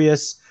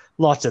furious.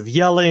 Lots of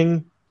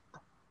yelling,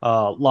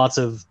 lots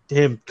of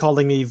him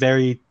calling me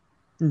very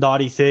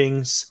naughty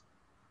things.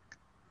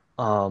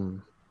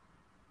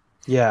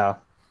 Yeah.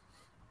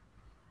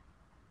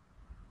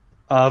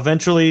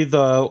 Eventually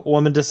the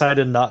woman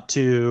decided not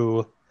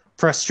to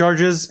press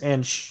charges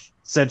and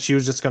said she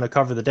was just going to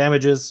cover the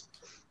damages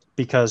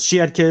because she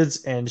had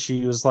kids, and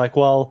she was like,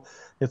 well,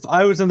 if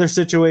I was in their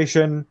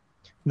situation,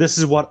 this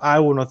is what I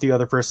would want the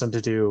other person to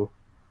do,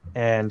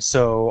 and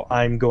so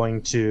I'm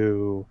going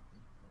to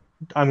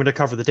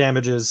cover the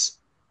damages.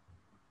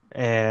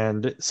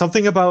 And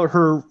something about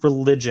her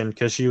religion,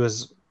 because she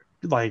was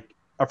like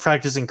a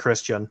practicing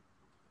Christian,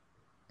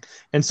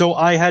 and so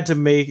I had to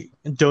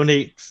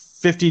donate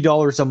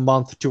 $50 a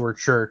month to her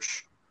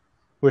church,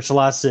 which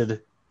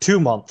lasted 2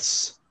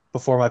 months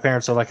before my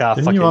parents were like, fuck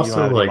it, you don't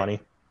have any money.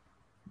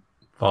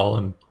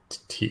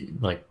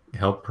 Like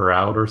help her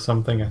out or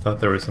something? I thought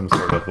there was some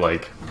sort of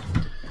like...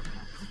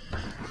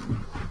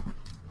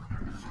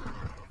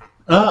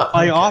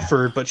 I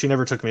offered, but she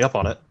never took me up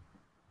on it.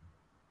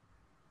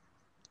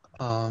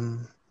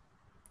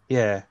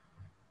 Yeah.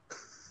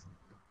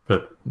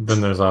 But then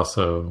there's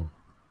also,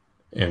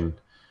 in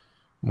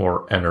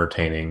more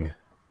entertaining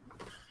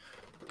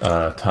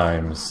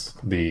times,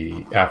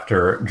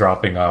 after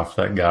dropping off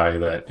that guy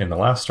that in the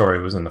last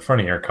story was in the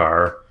front of your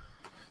car,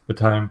 the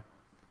time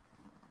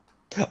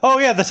I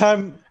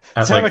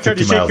tried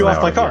to shake you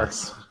off my car.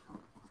 Yes.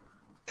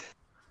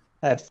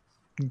 That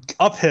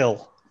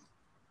uphill.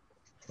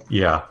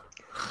 Yeah.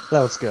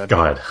 That was good.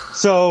 God.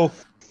 So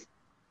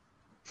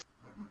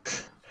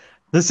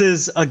this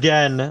is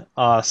again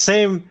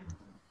same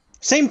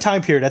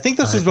time period. I think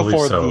this was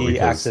before the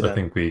accident. I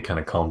think we kind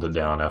of calmed it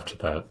down after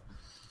that.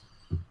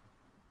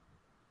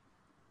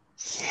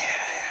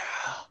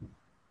 Yeah.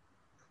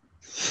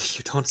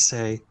 You don't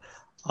say.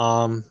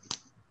 So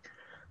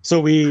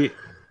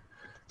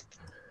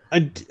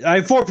I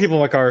have 4 people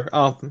in my car.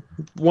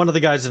 One of the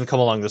guys didn't come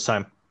along this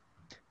time.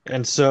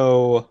 And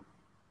so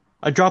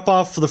I drop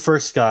off the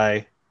first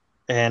guy,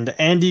 and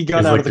Andy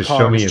got out of the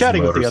car and was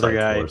chatting with the other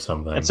guy.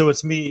 And so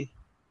it's me.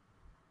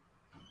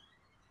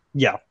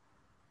 Yeah.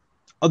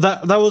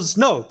 That was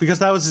no, because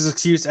that was his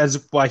excuse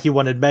as why he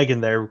wanted Megan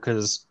there,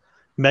 because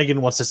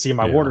Megan wants to see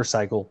my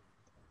motorcycle.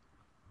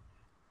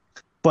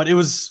 But it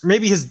was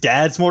maybe his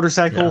dad's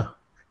motorcycle. Yeah.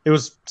 It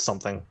was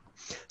something.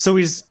 So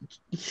he's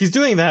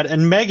doing that,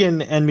 and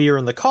Megan and me are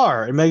in the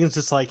car, and Megan's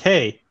just like,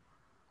 hey,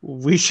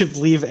 we should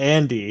leave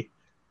Andy.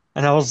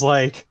 And I was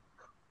like,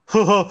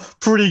 haha,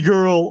 pretty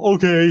girl,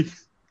 okay.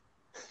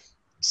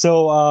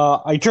 So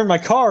I turn my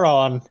car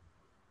on,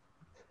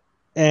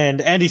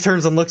 and Andy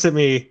turns and looks at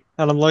me,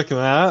 and I'm like,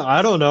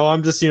 I don't know,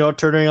 I'm just,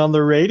 turning on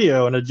the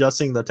radio and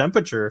adjusting the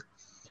temperature.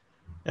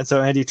 And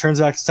so Andy turns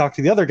back to talk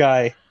to the other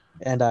guy,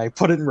 and I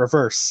put it in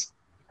reverse.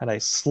 And I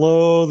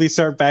slowly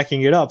start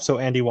backing it up so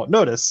Andy won't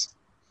notice.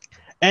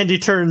 Andy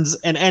turns,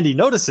 and Andy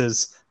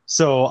notices,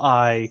 so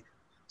I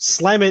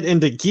slam it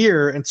into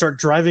gear and start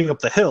driving up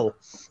the hill.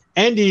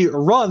 Andy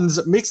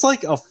runs, makes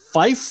like a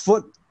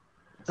 5-foot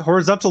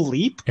horizontal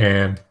leap.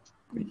 And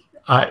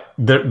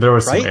There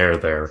was some right? air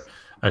there.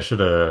 I should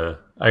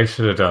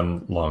have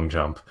done long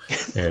jump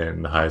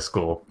in high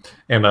school,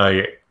 and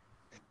I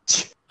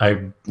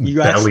You belly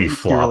actually, you really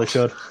flopped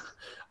should.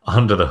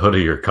 onto the hood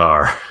of your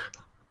car.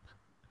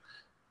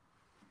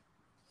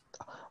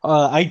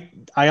 I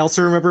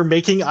also remember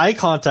making eye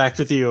contact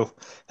with you,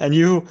 and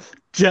you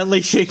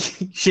gently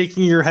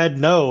shaking your head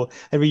no,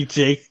 and me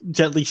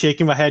gently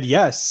shaking my head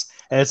yes,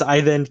 as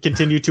I then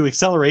continue to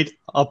accelerate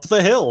up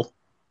the hill.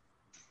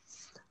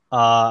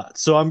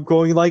 So I'm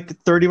going like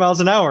 30 miles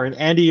an hour, and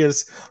Andy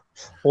is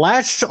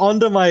latched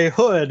onto my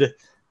hood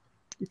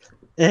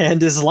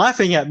and is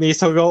laughing at me.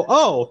 So I go,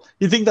 "Oh,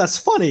 you think that's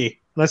funny?"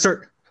 And I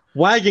start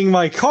wagging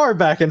my car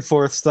back and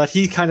forth so that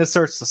he kind of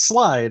starts to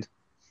slide.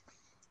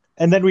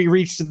 And then we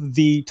reach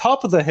the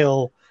top of the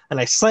hill, and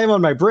I slam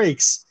on my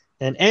brakes,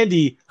 and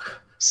Andy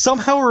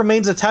somehow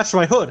remains attached to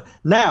my hood.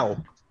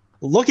 Now,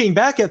 looking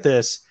back at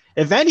this,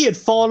 if Andy had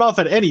fallen off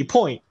at any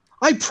point,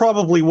 I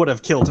probably would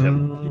have killed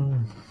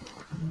him.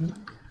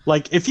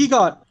 Like if he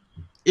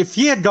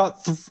had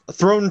got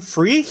thrown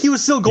free, he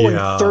was still going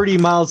 30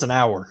 miles an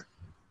hour.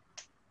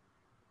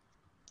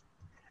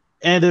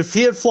 And if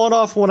he had flown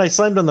off when I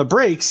slammed on the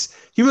brakes,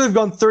 he would have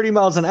gone 30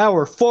 miles an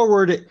hour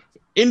forward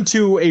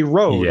into a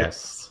road.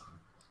 Yes.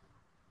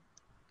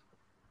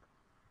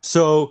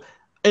 So,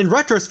 in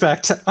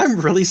retrospect, I'm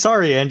really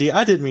sorry, Andy.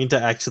 I didn't mean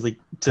to accidentally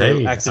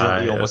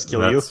almost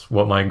kill you. That's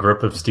what my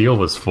grip of steel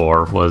was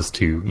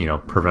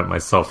to, prevent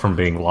myself from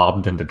being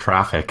lobbed into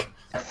traffic.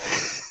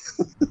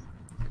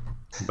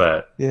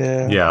 But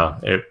yeah,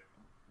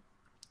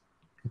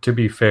 to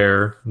be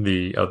fair,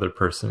 the other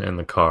person in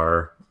the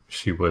car,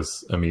 she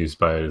was amused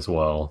by it as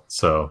well.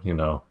 So,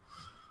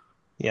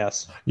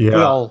 Yes.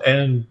 Yeah,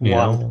 and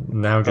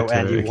now get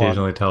to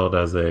occasionally tell it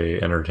as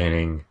a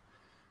entertaining,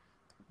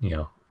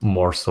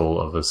 morsel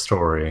of a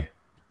story.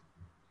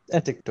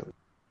 Antidote.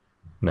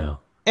 No.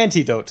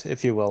 Antidote,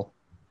 if you will.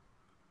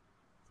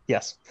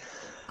 Yes.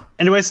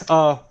 Anyways,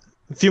 a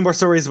few more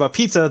stories about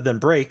pizza, then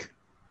break.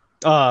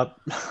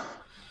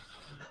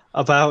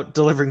 About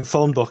delivering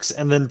phone books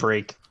and then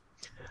break.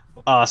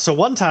 So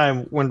one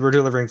time when we're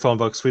delivering phone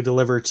books, we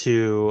deliver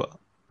to...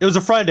 It was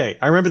a Friday.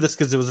 I remember this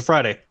because it was a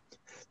Friday.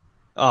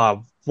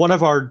 One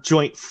of our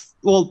joint...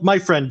 Well, my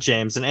friend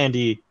James, and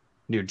Andy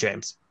knew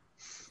James.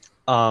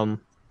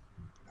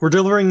 We're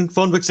delivering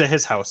phone books at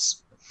his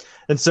house.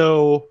 And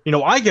so,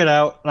 I get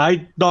out, and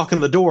I knock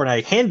on the door, and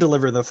I hand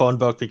deliver the phone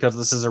book because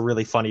this is a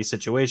really funny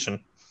situation.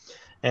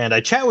 And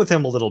I chat with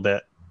him a little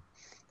bit.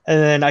 And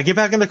then I get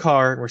back in the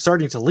car, and we're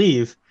starting to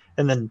leave,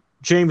 and then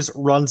James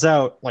runs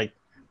out, like,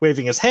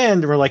 waving his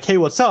hand, and we're like, "Hey,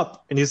 what's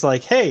up?" And he's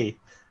like, "Hey,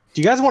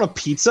 do you guys want a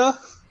pizza?"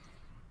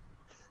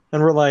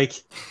 And we're like,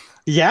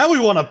 "Yeah, we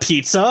want a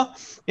pizza."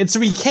 And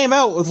so he came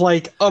out with,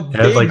 like, a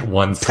big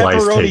one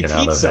slice pepperoni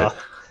taken pizza. out of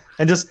it.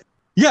 And just...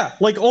 Yeah,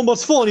 like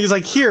almost full. And he's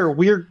like, "Here,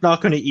 we're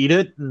not going to eat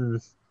it." And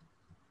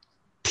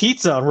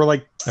pizza. And we're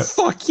like,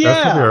 "Fuck yeah."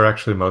 That's probably our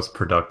actually most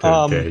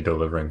productive day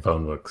delivering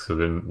phone books. So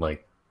didn't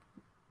like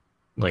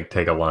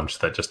take a lunch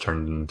that just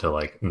turned into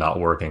like not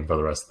working for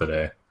the rest of the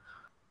day.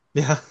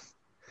 Yeah.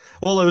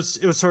 Well, it was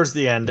towards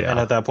the end. And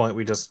at that point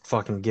we just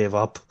fucking gave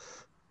up.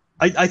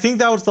 I think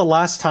that was the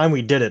last time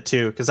we did it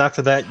too. Because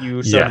after that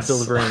you started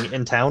delivering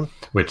in town.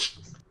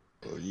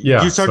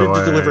 You started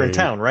to deliver in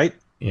town, right?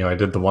 I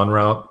did the one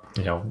route,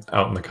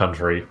 out in the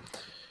country,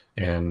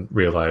 and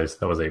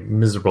realized that was a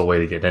miserable way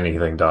to get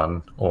anything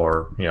done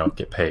or,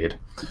 get paid.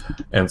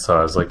 And so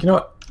I was like,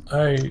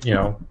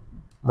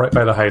 right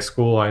by the high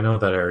school, I know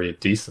that area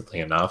decently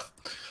enough.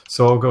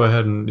 So I'll go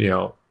ahead and,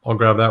 I'll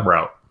grab that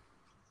route.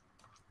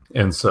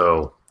 And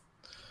so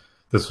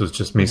this was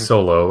just me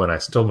solo, and I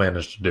still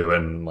managed to do it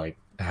in like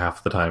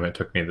half the time it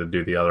took me to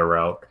do the other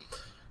route.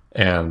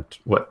 And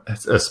what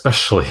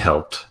especially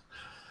helped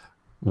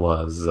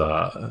was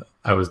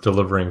I was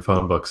delivering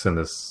phone books in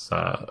this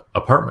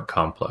apartment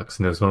complex,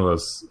 and it was one of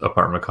those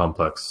apartment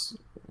complexes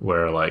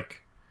where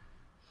like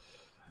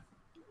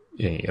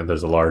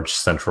there's a large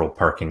central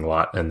parking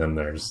lot, and then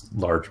there's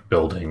large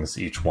buildings.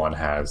 Each one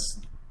has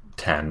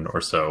 10 or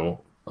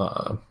so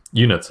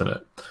units in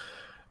it.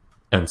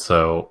 And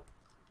so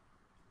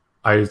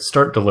I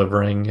start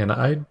delivering, and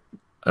I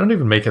don't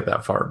even make it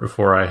that far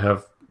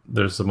before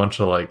there's a bunch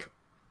of like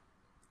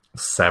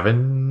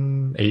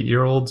 7,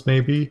 8-year-olds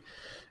maybe.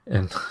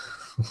 And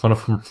one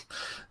of them,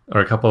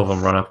 or a couple of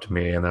them, run up to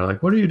me and they're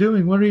like, "What are you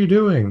doing? What are you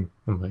doing?"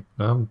 I'm like,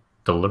 "I'm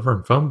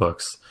delivering phone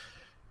books."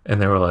 And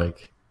they were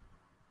like,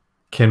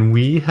 "Can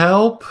we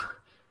help?"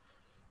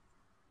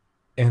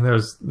 And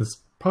there's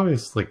probably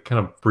this like kind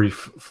of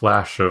brief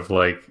flash of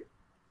like,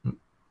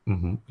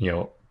 I'm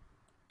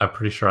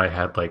pretty sure I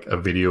had like a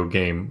video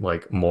game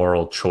like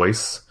moral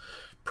choice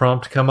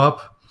prompt come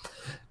up.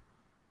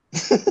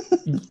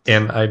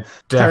 And I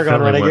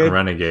definitely went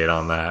renegade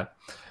on that.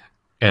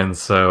 And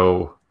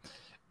so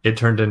it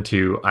turned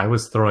into I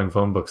was throwing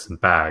phone books in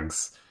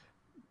bags,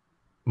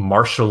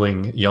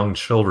 marshaling young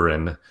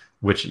children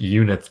which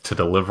units to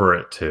deliver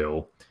it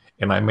to.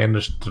 And I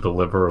managed to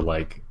deliver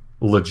like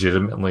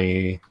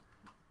legitimately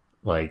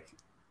like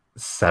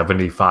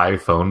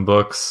 75 phone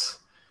books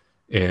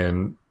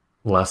in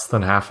less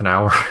than half an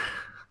hour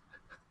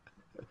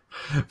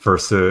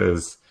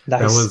versus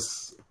that Nice.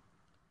 was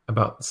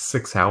about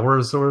 6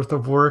 hours worth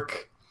of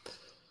work.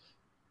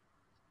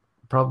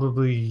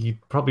 Probably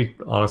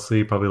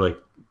honestly, probably like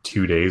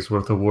 2 days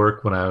worth of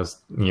work when I was,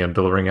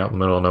 delivering out in the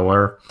middle of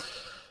nowhere.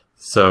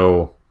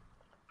 So,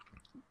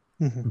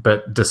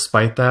 but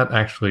despite that,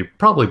 actually,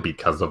 probably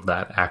because of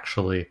that,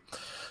 actually,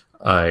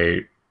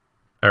 I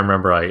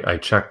remember I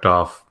checked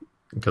off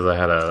because I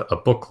had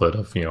a booklet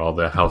of all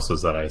the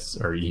houses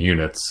or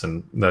units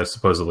and that I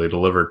supposedly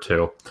delivered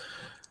to,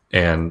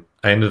 and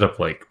I ended up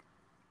like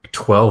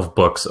 12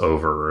 books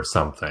over or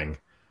something,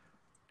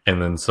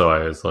 and then so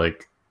I was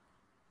like,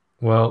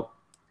 well,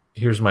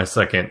 here's my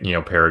second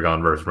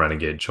Paragon versus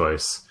Renegade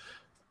choice,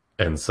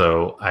 and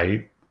so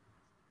I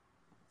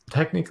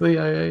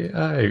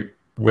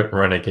went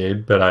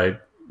Renegade, but I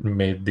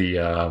made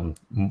the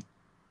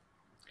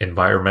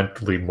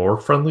environmentally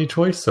more friendly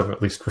choice of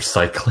at least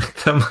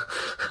recycling them.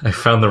 I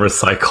found the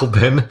recycle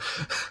bin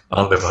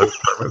on the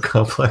apartment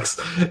complex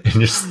and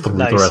just threw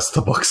the rest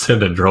of the books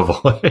in and drove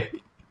away.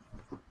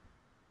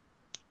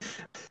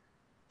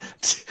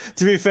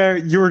 To be fair,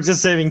 you were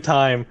just saving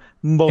time.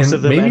 Most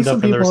of them end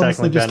up in the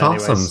recycling bin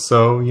anyways. Them,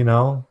 so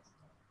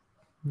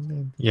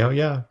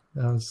yeah,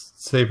 I was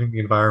saving the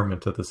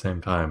environment at the same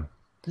time.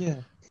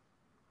 Yeah.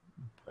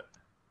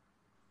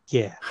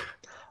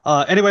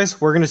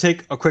 Anyways, we're going to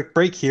take a quick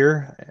break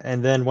here,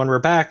 and then when we're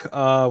back,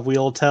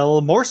 we'll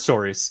tell more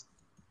stories.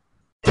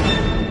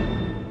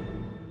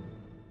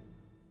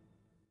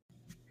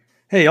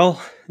 Hey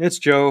y'all, it's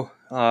Joe.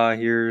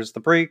 Here's the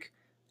break.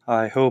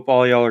 I hope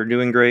all y'all are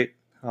doing great.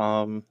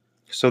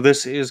 So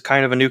this is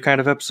kind of a new kind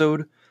of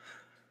episode.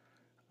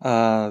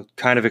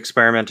 Kind of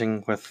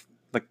experimenting with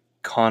the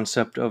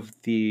concept of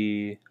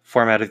the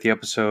format of the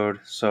episode.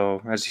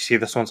 So as you see,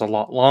 this one's a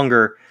lot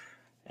longer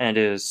and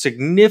is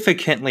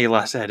significantly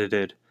less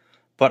edited,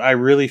 but I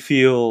really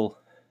feel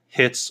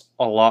hits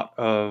a lot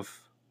of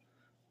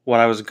what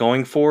I was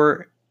going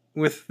for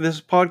with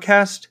this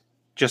podcast,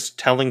 just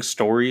telling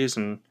stories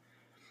and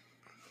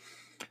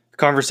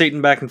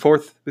conversating back and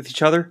forth with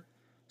each other.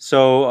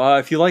 So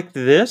if you like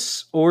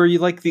this or you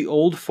like the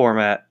old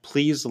format,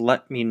 please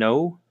let me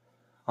know.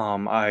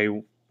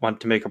 I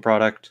want to make a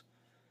product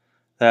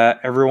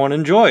that everyone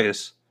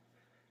enjoys,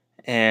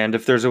 and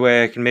if there's a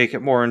way I can make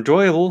it more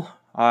enjoyable,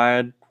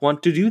 I'd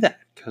want to do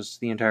that, because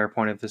the entire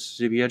point of this is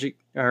to be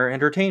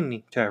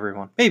entertaining to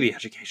everyone. Maybe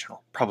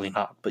educational. Probably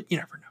not, but you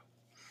never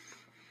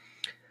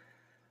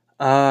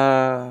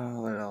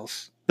know. What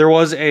else? There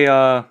was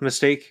a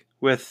mistake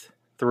with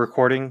the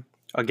recording.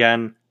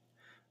 Again,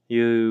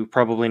 you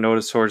probably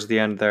noticed towards the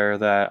end there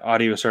that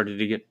audio started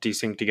to get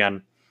desynced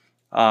again.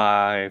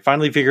 I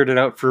finally figured it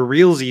out for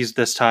realsies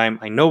this time.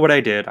 I know what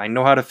I did. I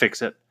know how to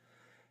fix it.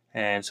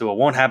 And so it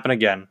won't happen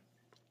again.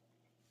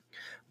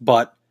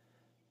 But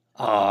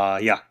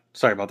yeah,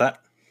 sorry about that.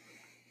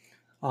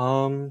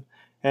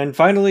 And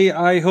finally,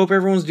 I hope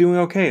everyone's doing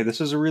okay.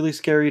 This is a really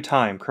scary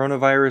time.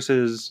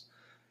 Coronavirus is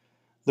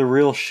the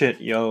real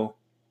shit, yo.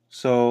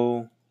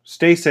 So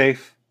stay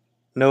safe.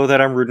 Know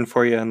that I'm rooting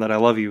for you and that I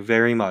love you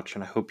very much.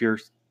 And I hope you're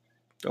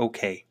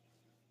okay.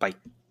 Bye.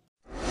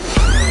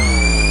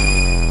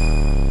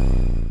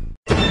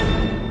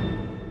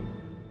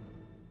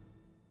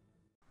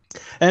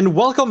 And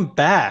welcome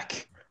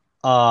back.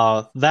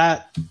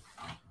 That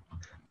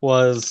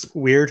was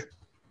weird.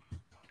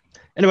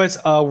 Anyways,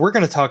 we're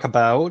going to talk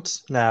about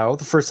now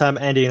the first time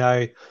Andy and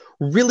I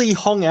really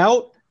hung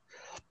out.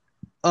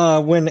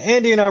 When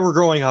Andy and I were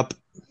growing up,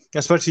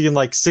 especially in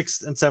like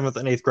 6th and 7th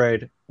and 8th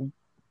grade,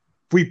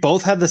 we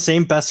both had the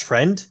same best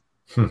friend,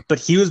 but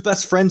he was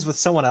best friends with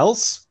someone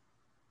else.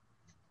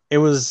 It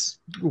was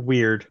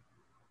weird.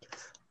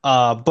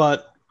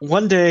 But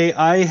one day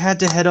I had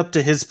to head up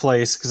to his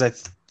place because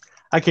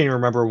I can't even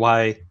remember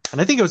why, and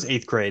I think it was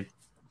 8th grade.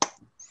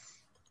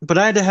 But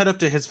I had to head up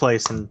to his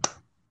place, and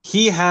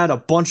he had a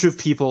bunch of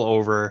people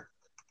over.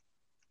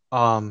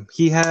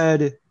 He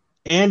had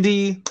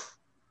Andy,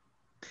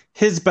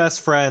 his best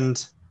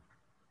friend,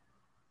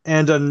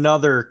 and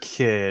another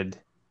kid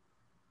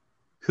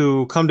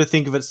who, come to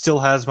think of it, still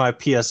has my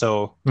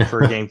PSO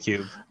for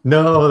GameCube.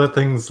 No, that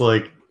thing's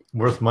like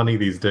worth money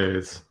these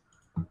days.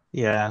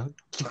 Yeah,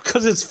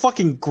 because it's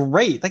fucking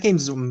great. That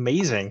game's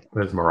amazing.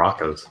 There's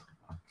maracas.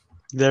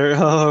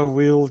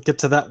 We'll get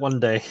to that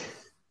one day.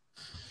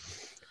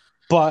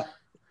 But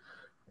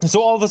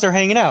so all of us are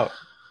hanging out,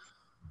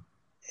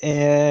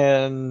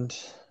 and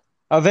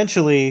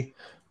eventually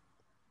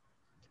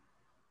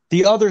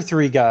the other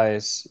 3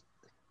 guys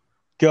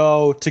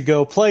go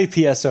play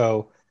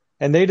PSO,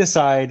 and they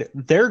decide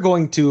they're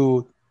going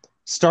to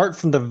start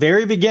from the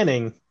very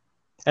beginning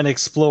and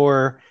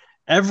explore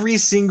every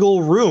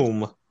single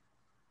room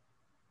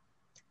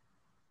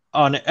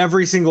on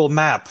every single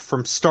map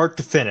from start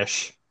to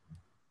finish.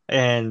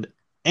 And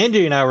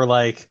Andy and I were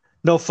like,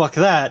 no, fuck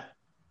that.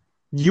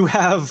 You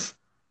have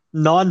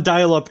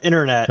non-dial-up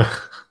internet.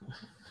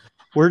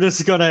 We're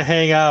just going to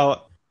hang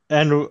out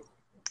and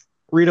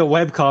read a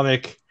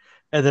webcomic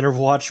and then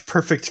watch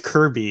Perfect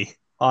Kirby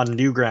on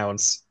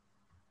Newgrounds.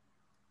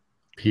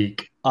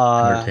 Peak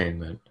Uh,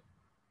 entertainment.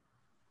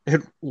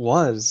 it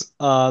was.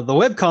 The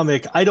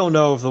webcomic, I don't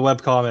know if the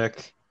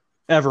webcomic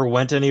ever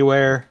went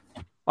anywhere.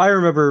 I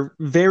remember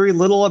very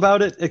little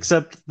about it,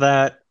 except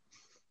that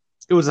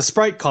it was a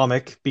sprite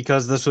comic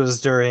because this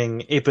was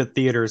during 8-Bit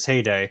Theater's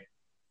heyday.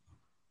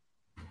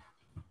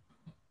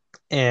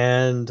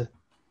 And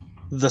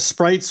the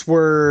sprites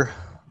were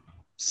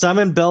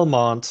Simon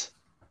Belmont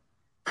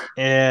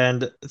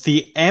and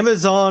the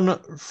Amazon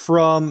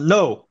from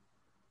no,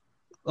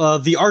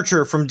 the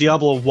Archer from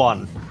Diablo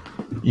 1.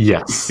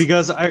 Yes.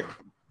 Because I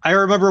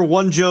remember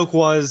one joke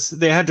was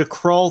they had to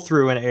crawl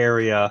through an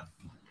area,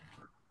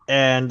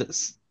 and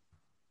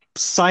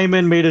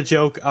Simon made a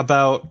joke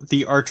about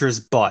the Archer's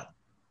butt.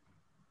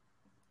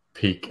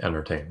 Peak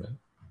entertainment.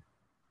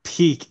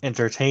 Peak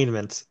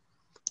entertainment.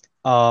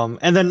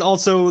 And then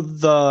also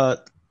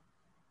the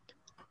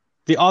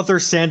author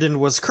stand-in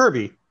was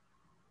Kirby.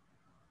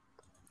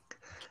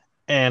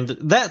 And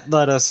that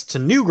led us to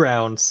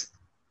Newgrounds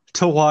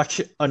to watch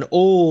an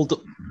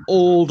old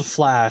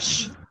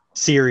Flash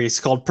series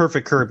called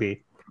Perfect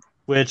Kirby,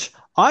 which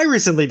I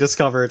recently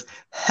discovered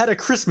had a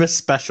Christmas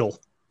special.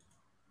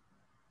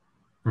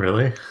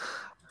 Really?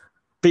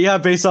 But yeah,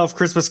 based off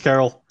Christmas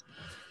Carol.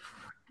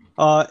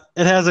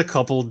 It has a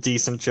couple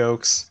decent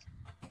jokes.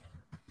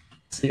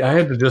 See, I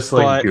had to just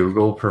like But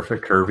Google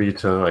Perfect Kirby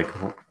to like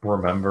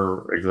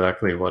remember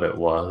exactly what it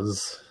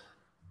was.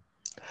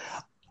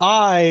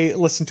 I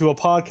listened to a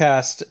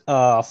podcast,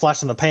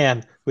 Flash in the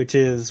Pan, which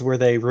is where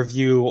they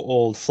review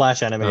old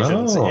Flash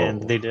animations,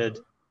 and Oh,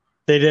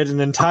 they did an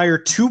entire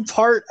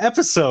 2-part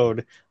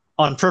episode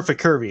on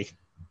Perfect Kirby.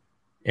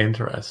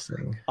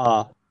 interesting.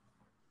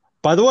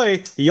 By the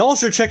way, y'all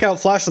should check out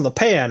Flash in the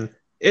Pan.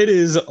 It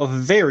is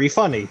very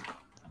funny.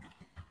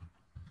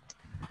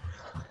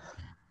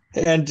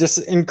 And just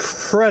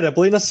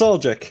incredibly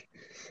nostalgic.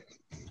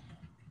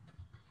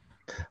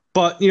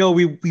 But,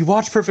 we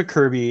watched Perfect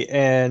Kirby,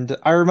 and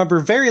I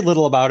remember very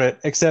little about it,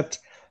 except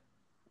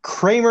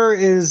Kramer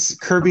is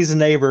Kirby's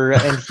neighbor,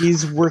 and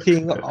he's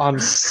working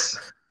on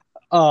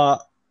stealing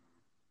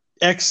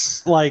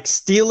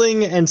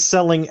and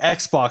selling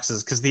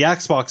Xboxes, because the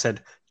Xbox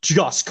had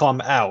just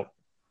come out.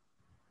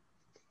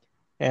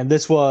 And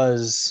this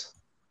was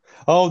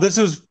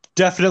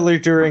definitely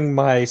during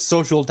my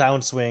social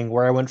downswing,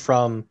 where I went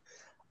from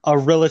a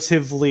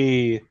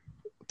relatively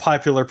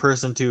popular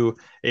person to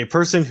a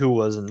person who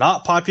was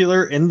not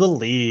popular in the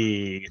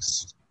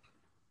least.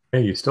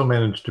 Hey, you still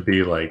managed to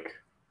be like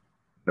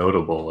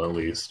notable at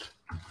least.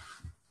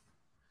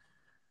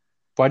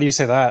 Why do you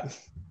say that?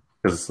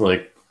 Because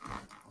like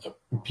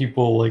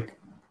people like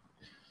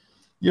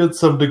you had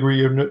some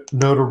degree of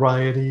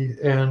notoriety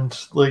and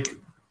like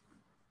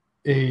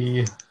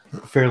a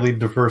fairly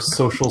diverse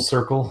social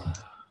circle.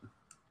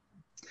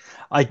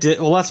 I did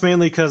well. That's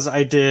mainly because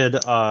I did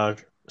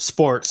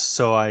sports,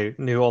 so I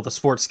knew all the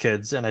sports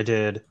kids, and I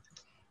did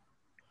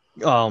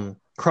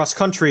cross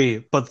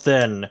country, but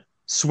then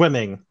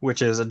swimming,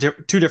 which is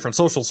two different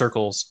social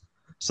circles.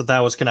 So that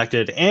was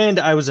connected, and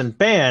I was in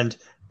band,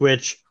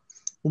 which,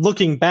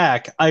 looking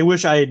back, I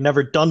wish I had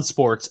never done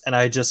sports and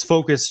I just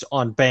focused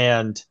on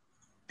band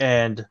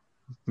and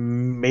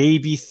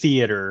maybe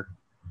theater,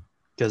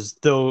 because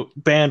though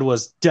band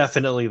was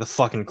definitely the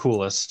fucking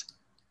coolest.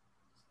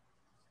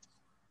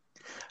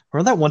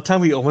 Remember that one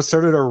time we almost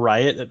started a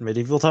riot at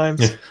Medieval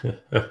Times?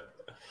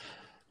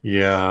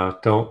 Yeah,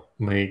 don't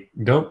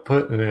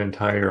put an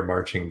entire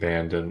marching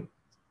band in,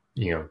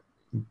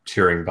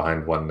 cheering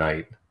behind one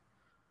knight.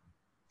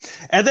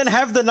 And then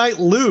have the knight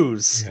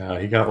lose. Yeah,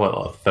 he got what,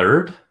 a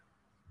third?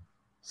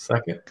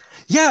 Second?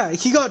 Yeah,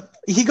 he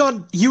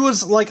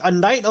was like a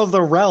knight of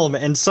the realm,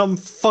 and some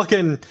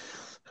fucking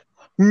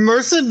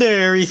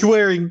mercenary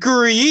wearing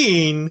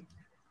green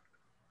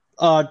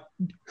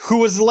who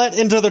was let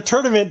into the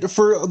tournament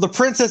for the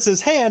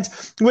princess's hand,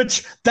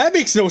 which that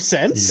makes no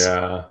sense.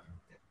 Yeah.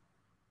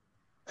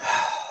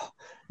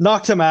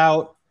 Knocked him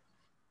out,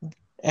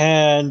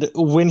 and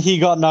when he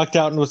got knocked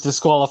out and was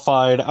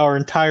disqualified, our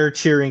entire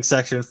cheering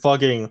section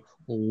fucking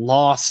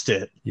lost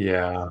it.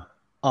 Yeah.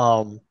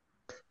 And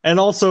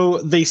also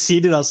they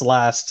seeded us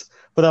last,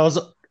 but that was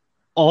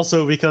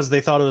also because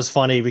they thought it was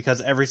funny, because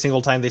every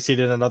single time they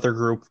seeded another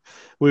group,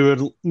 we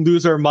would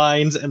lose our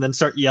minds and then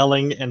start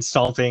yelling and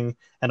stomping.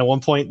 And at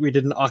one point, we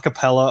did an a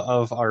cappella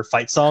of our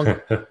fight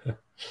song.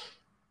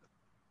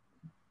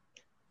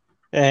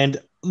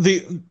 And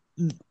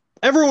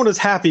everyone was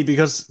happy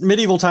because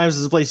Medieval Times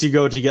is a place you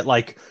go to get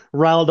like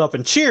riled up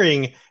and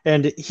cheering.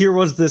 And here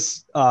was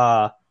this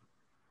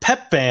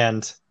pep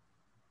band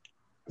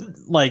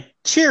like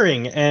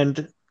cheering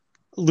and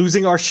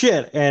losing our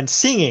shit and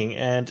singing,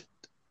 and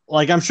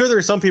like I'm sure there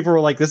were some people who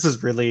were like, this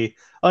is really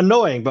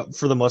annoying, but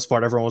for the most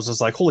part everyone was just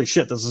like, holy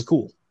shit, this is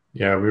cool.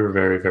 Yeah, we were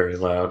very, very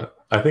loud.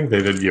 I think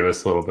they did give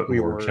us a little bit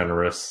more were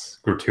generous,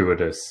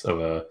 gratuitous of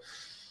a,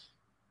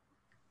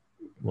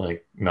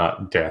 like,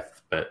 not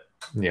death, but,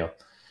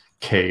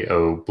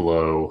 KO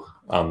blow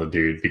on the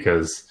dude,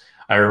 because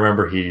I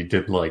remember he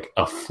did like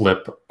a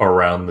flip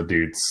around the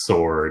dude's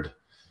sword,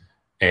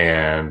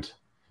 and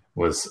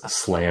was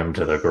slammed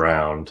to the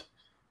ground,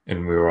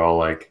 and we were all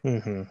like,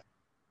 Hmm.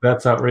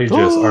 "That's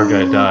outrageous! Our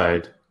guy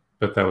died,"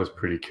 but that was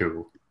pretty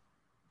cool.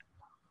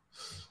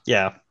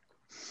 Yeah.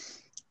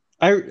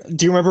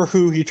 Do you remember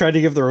who he tried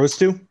to give the rose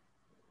to?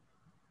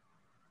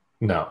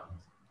 No,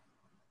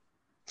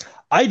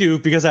 I do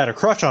because I had a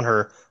crush on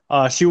her.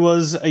 She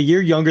was a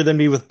year younger than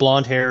me with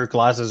blonde hair,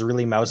 glasses,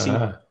 really mousy.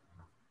 uh,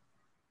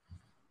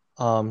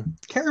 Can't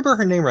remember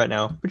her name right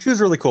now, but she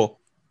was really cool.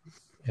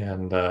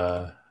 and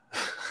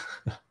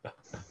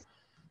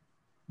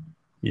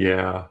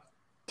yeah.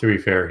 To be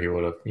fair, he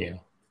would have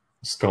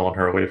stolen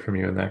her away from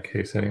you in that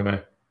case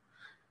anyway.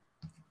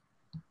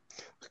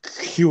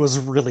 He was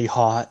really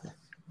hot.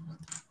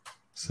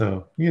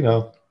 So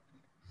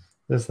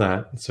there's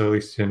that. So at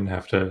least you didn't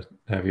have to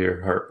have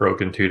your heart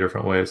broken two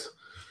different ways.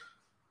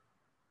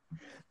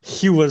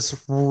 He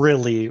was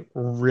really,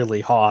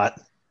 really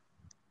hot.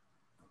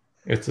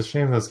 It's a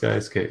shame those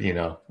guys get,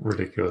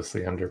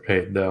 ridiculously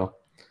underpaid though,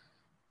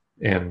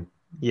 and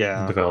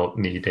Yeah. develop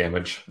knee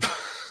damage.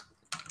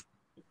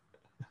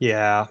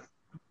 Yeah.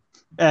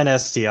 And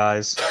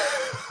STIs.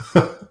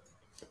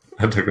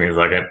 That took me a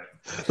second.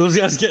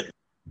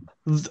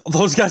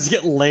 Those guys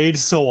get laid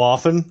so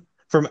often.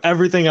 From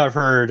everything I've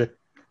heard,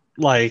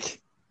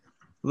 like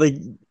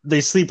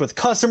they sleep with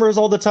customers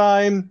all the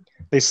time.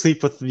 They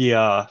sleep with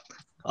the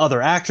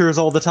other actors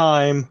all the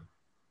time.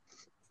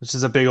 Which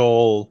is a big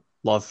old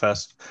love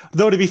fest.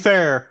 Though to be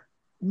fair,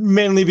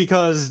 mainly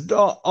because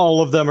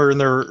all of them are in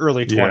their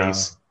early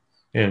 20s.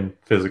 And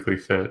physically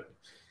fit.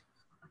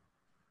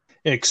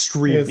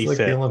 Extremely It's like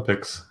fit. the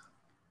Olympics.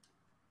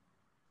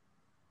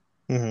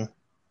 Hmm.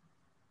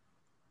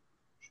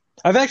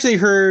 I've actually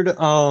heard,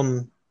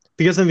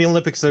 because in the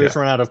Olympics they just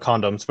run out of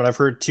condoms, but I've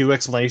heard two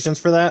explanations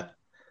for that.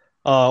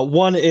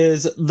 One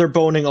is they're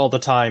boning all the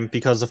time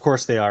because, of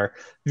course, they are.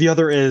 The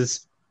other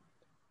is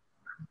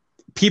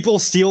people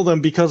steal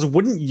them because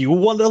wouldn't you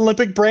want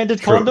Olympic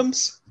branded True.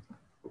 condoms?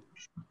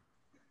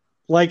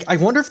 Like, I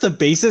wonder if the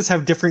bases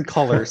have different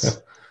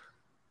colors.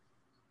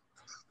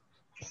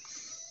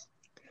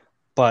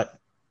 But,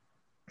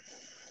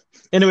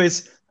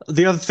 anyways,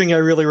 the other thing I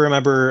really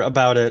remember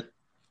about it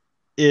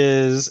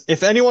is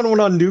if anyone went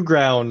on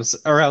Newgrounds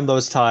around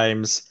those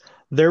times,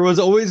 there was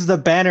always the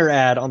banner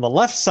ad on the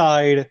left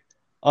side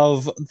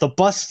of the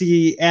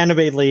busty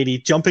anime lady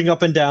jumping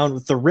up and down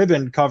with the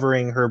ribbon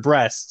covering her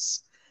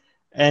breasts.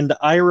 And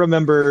I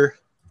remember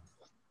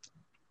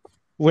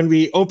when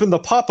we opened the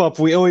pop-up,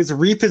 we always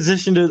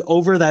repositioned it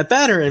over that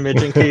banner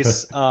image in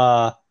case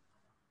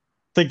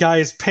the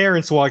guy's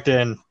parents walked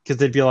in, because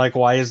they'd be like,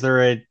 why is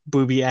there a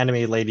booby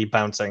anime lady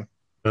bouncing?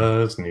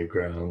 It's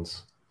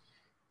Newgrounds.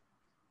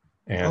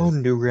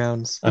 And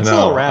Newgrounds. I It's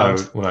still know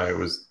around. when I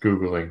was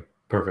Googling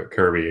Perfect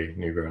Kirby,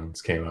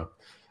 Newgrounds came up.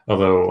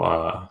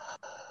 Although,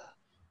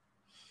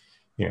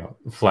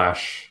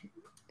 Flash,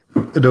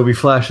 Adobe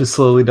Flash is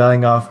slowly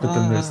dying off, but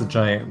then there's the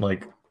giant,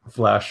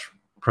 Flash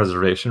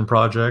preservation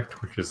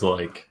project, which is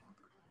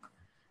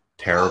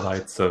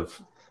terabytes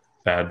of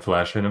bad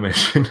Flash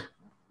animation.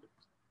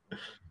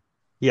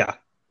 Yeah.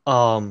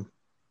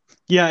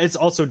 Yeah, it's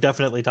also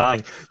definitely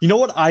dying. You know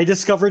what I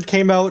discovered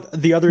came out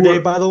the other day,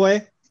 by the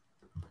way?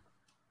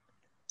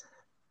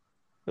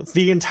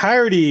 The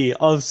entirety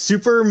of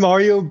Super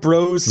Mario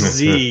Bros.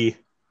 Z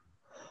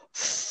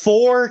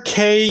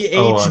 4K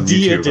on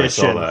HD YouTube,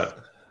 edition. I saw that.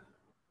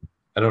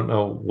 I don't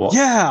know what.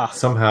 Yeah.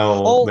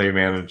 Somehow they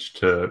managed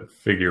to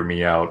figure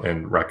me out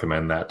and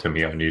recommend that to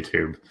me on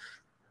YouTube.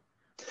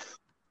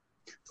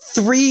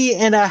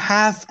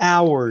 3.5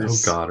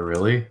 hours. Oh God,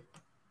 really?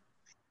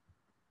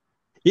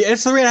 Yeah,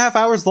 it's 3.5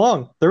 hours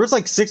long. There was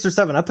 6 or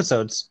 7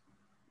 episodes.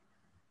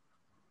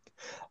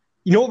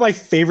 You know what my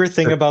favorite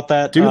thing about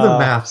that Do the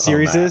math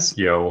series on that, is?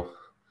 yo.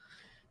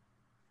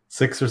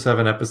 6 or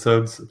 7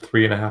 episodes,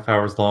 3.5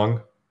 hours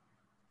long.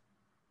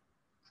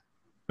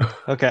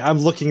 Okay, I'm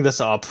looking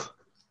this up.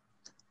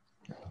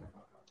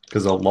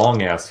 Because a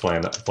long ass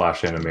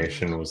Flash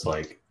animation was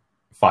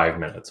 5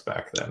 minutes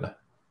back then.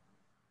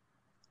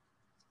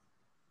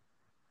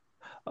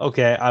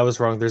 Okay, I was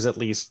wrong. There's at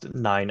least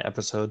 9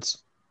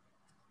 episodes.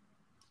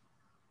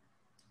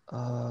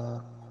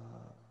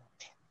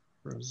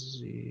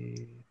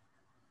 Rosie.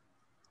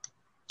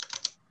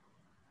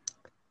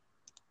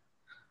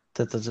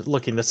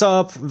 Looking this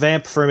up.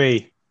 Vamp for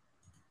me.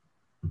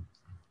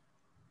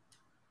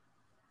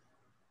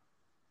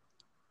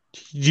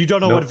 You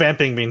don't know what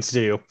vamping means,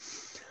 do you?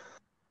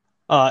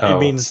 It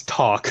means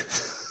talk.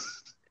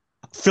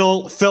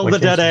 Fill the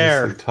dead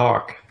air.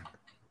 Talk.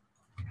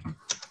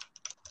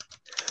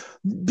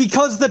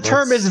 Because the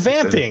term is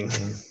vamping.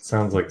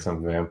 Sounds like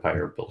some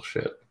vampire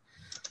bullshit.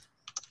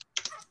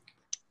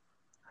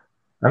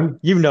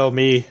 You know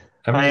me.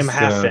 I am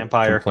half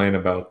vampire. Complain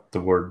about the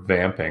word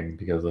vamping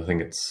because I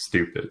think it's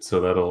stupid.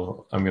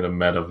 So I'm gonna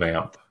meta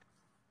vamp.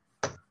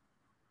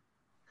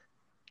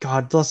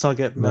 God, let's not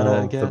get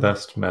meta again. The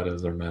best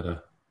metas are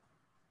meta.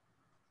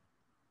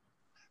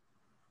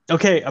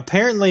 Okay,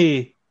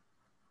 apparently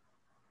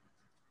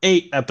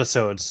 8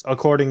 episodes,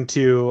 according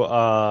to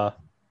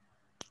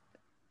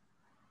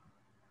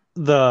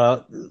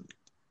the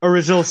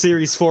original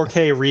series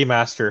 4K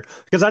remaster,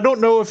 because I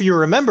don't know if you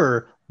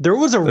remember, there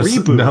was a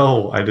reboot.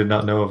 No, I did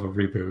not know of a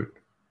reboot.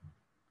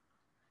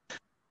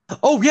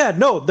 Oh yeah,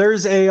 no,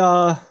 there's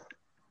a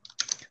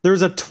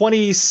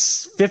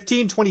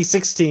 2015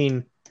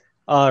 2016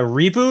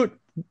 reboot,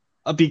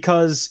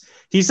 because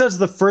he says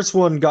the first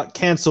one got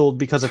canceled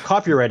because of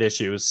copyright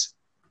issues.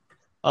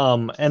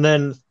 And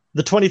then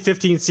the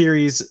 2015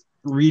 series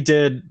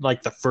redid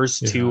like the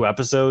first two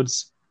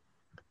episodes.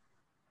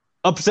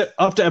 Up to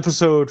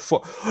episode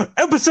 4.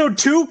 Episode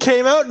 2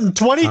 came out in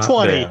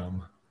 2020.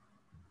 Damn.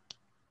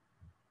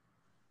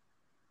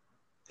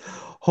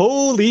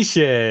 Holy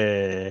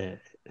shit.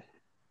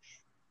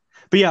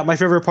 But yeah, my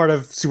favorite part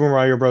of Super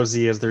Mario Bros.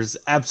 Z is there's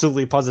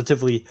absolutely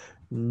positively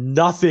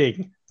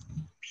nothing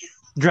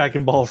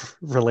Dragon Ball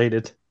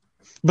related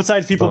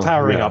besides people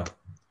powering up.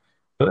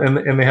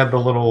 And they had the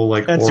little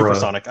like and aura,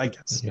 Supersonic, I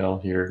guess. You know,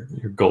 your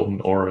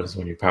golden auras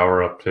when you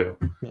power up too.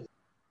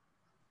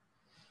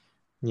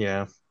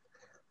 Yeah.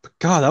 But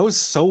God, that was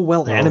so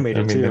well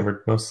animated too. They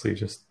were mostly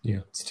just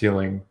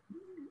stealing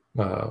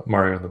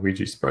Mario and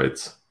Luigi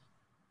sprites.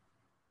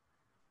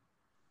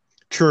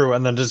 True,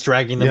 and then just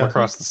dragging them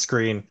across the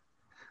screen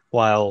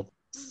while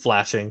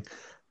flashing.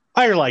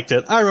 I liked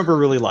it. I remember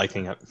really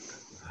liking it.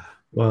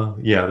 Well,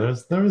 yeah,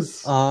 there's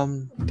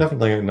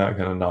definitely not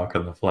gonna knock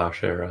on the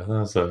Flash era.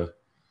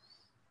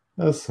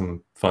 That was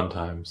some fun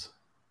times.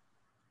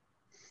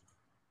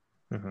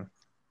 Mm-hmm.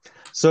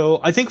 So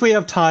I think we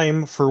have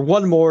time for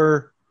one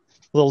more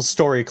little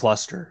story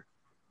cluster.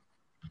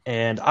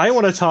 And I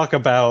want to talk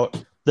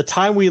about the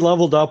time we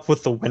leveled up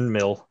with the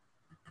windmill.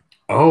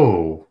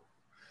 Oh,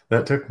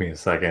 that took me a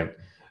second.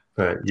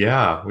 But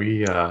yeah,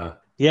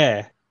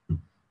 yeah.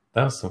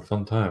 That was some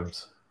fun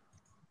times.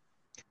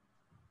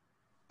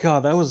 God,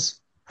 that was...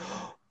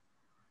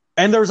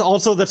 And there was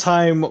also the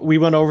time we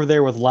went over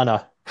there with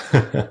Lena.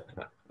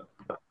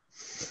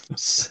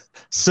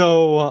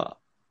 So,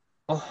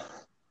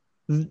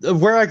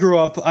 where I grew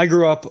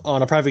up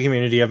on a private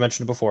community, I've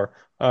mentioned it before,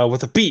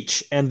 with a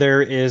beach, and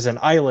there is an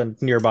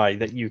island nearby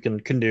that you can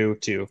canoe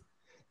to.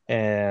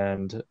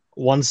 And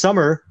one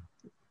summer,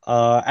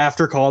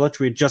 after college,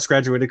 we had just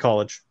graduated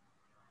college,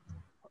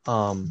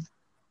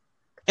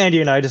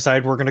 Andy and I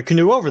decided we're going to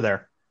canoe over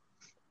there.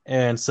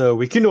 And so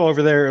we canoe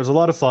over there. It was a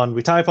lot of fun.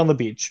 We tie up on the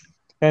beach,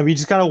 and we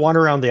just kind of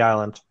wander around the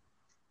island.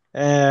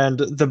 And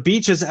the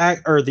beach is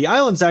the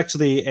island's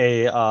actually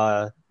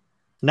a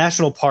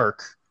national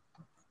park.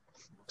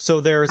 So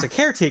there's a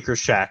caretaker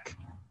shack,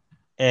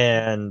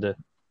 and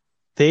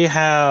they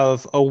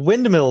have a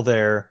windmill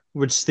there,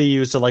 which they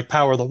use to like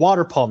power the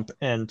water pump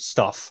and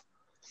stuff.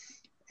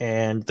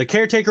 And the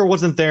caretaker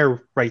wasn't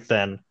there right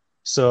then.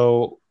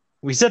 So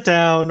we sit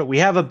down, we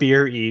have a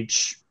beer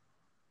each,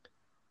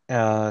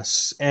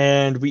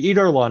 and we eat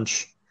our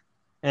lunch.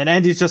 And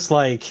Andy's just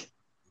like,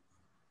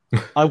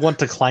 I want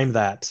to climb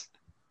that.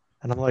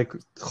 And I'm like,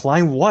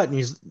 climb what?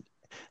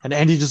 And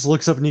Andy just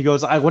looks up and he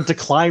goes, I want to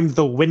climb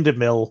the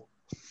windmill.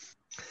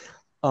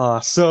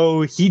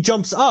 So he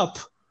jumps up.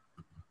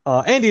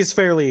 Andy is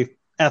fairly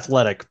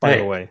athletic, by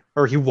the way.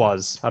 Or he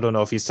was. I don't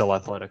know if he's still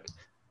athletic.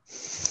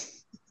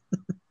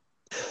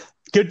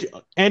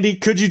 Andy,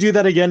 could you do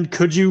that again?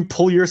 Could you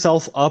pull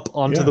yourself up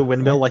onto the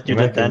windmill like you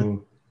did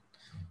then?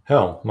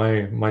 Hell,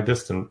 my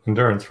distant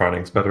endurance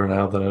running's better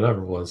now than it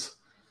ever was.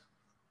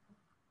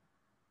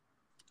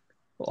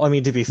 Well, I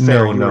mean, to be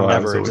fair, you were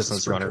never a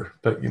distance runner.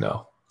 But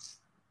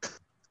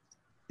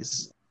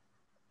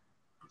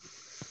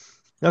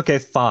Okay,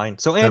 fine.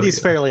 So Andy's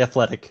fairly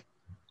athletic.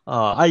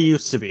 I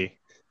used to be.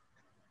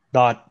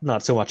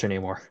 Not so much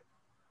anymore.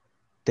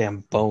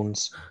 Damn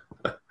bones.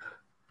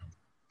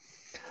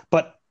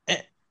 But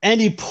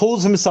Andy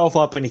pulls himself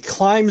up and he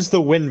climbs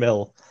the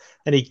windmill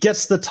and he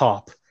gets the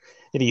top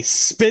and he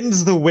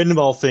spins the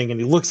windmill thing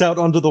and he looks out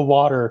onto the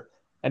water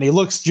and he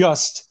looks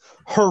just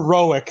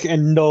heroic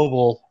and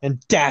noble and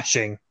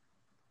dashing.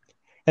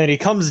 And he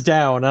comes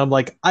down and I'm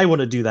like, I want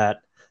to do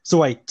that.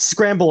 So I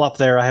scramble up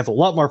there. I have a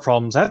lot more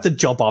problems. I have to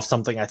jump off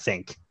something, I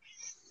think.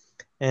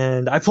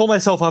 And I pull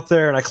myself up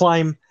there and I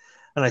climb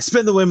and I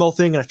spin the windmill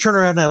thing and I turn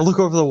around and I look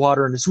over the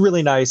water and it's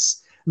really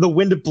nice. The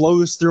wind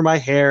blows through my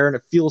hair and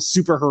it feels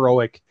super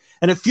heroic.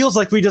 And it feels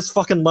like we just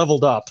fucking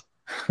leveled up.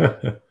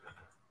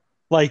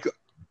 like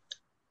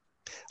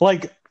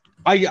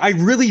I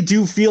really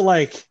do feel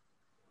like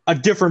a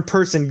different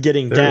person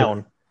getting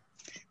down.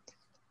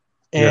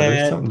 Yeah,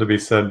 there's something to be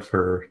said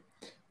for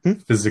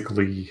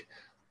physically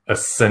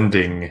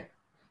ascending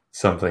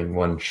something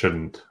one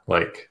shouldn't.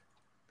 Like,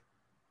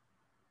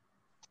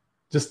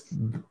 just,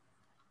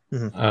 I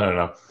don't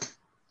know.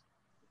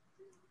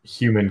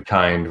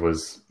 Humankind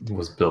was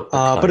built to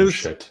climb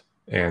shit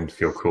and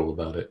feel cool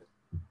about it.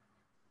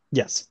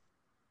 Yes.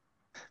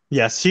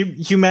 Yes,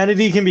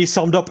 humanity can be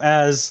summed up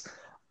as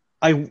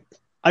I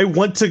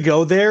want to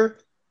go there,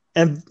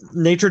 and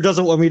nature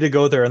doesn't want me to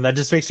go there, and that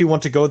just makes me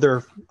want to go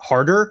there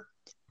harder.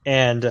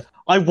 And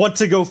I want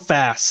to go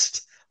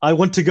fast. I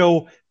want to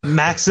go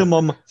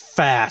maximum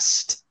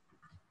fast.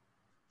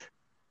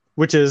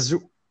 Which is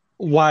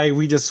why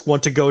we just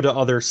want to go to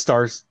other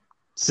stars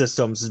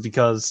systems is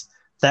because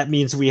that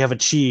means we have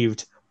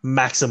achieved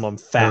maximum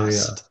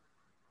fast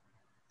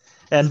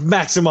and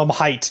maximum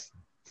height.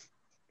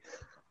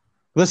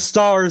 The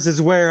stars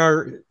is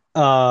where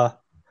our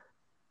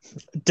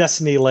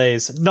destiny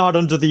lays, not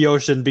under the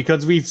ocean,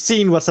 because we've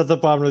seen what's at the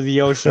bottom of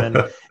the ocean.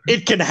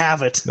 It can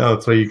have it. No,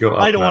 that's why you go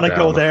up. I don't want to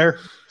go down. there.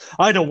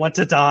 I don't want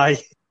to die.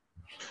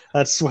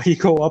 That's why you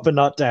go up and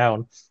not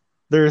down.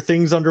 There are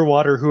things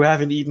underwater who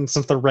haven't eaten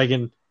since the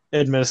Reagan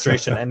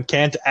administration and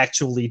can't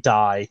actually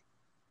die.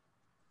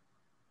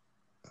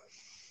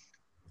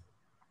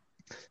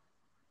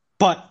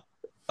 But,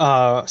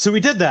 so we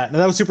did that, and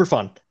that was super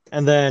fun.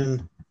 And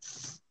then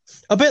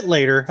a bit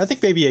later, I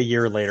think maybe a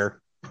year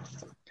later,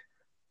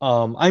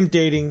 I'm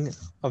dating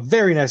a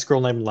very nice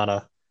girl named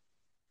Lena.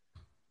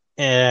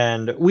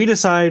 And we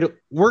decide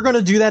we're going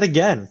to do that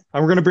again.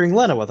 And we're going to bring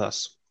Lena with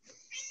us.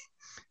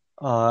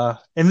 And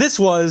this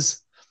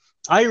was,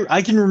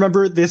 I can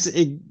remember this,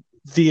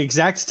 the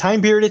exact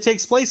time period it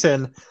takes place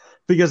in,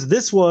 because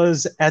this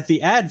was at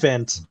the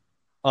advent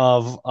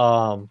of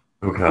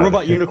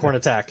Robot Unicorn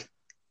Attack.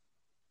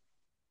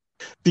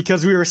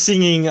 Because we were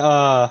singing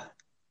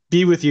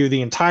Be With You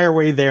the entire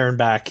way there and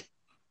back.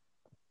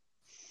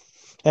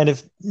 And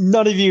if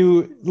none of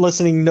you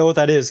listening know what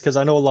that is, because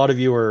I know a lot of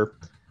you are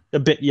a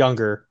bit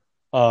younger,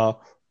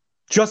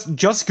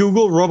 just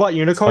Google Robot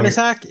Unicorn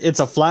Attack. It's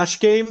a Flash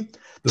game.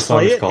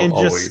 Play it and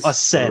just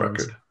ascend.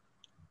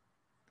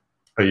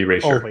 By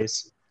Erasure.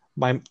 Always.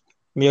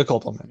 Mea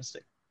culpa, my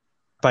mistake.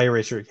 By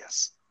Erasure,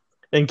 yes.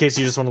 In case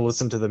you just want to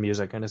listen to the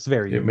music, and it's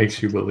very... It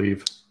makes you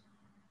believe.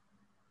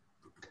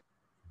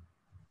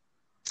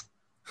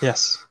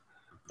 Yes.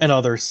 And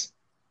others.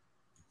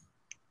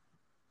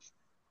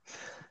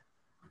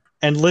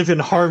 And live in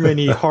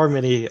harmony,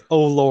 harmony,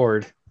 oh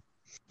Lord.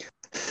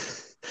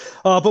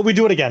 But we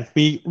do it again.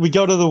 We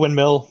go to the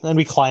windmill, and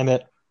we climb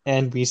it,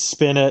 and we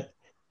spin it,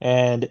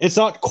 and it's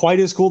not quite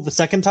as cool the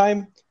second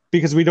time,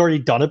 because we'd already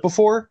done it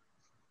before,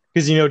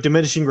 because,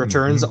 diminishing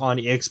returns on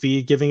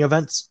EXP giving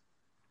events.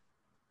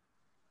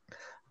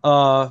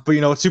 But,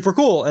 it's super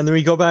cool, and then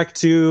we go back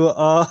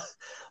to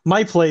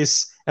my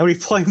place, and we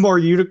play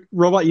more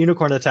Robot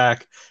Unicorn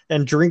Attack,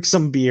 and drink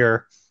some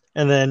beer.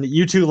 And then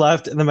you two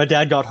left, and then my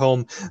dad got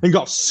home and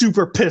got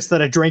super pissed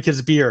that I drank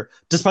his beer,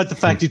 despite the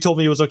fact he told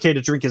me it was okay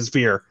to drink his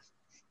beer.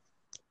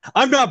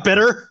 I'm not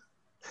bitter.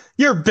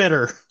 You're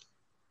bitter.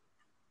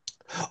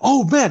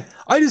 Oh, man,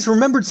 I just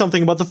remembered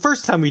something about the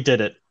first time we did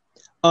it.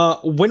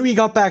 When we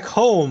got back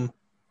home,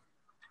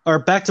 or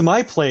back to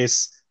my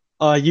place,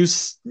 you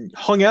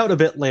hung out a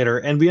bit later,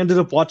 and we ended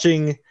up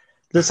watching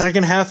the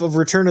second half of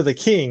Return of the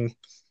King.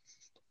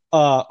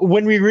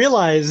 When we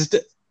realized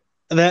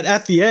that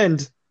at the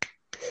end,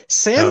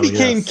 Sam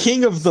became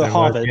king of the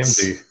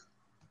hobbits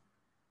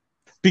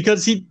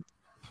because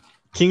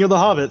king of the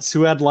hobbits,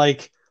 who had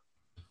like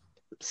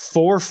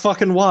 4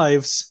 fucking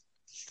wives,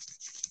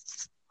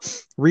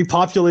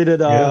 repopulated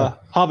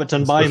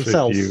Hobbiton by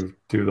himself. If you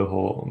do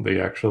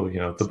the actual,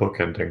 the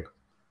book ending.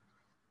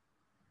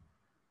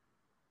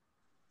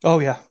 Oh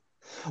yeah.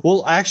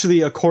 Well,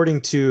 actually,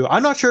 according to,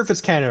 I'm not sure if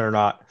it's canon or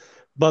not,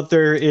 but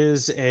there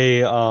is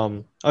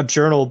a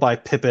journal by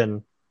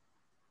Pippin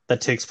that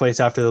takes place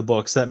after the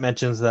books that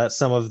mentions that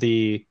some of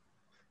the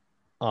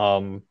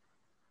male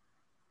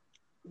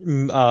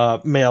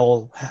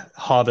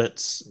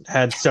hobbits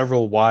had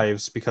several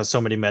wives because so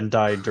many men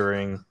died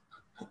during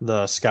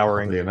the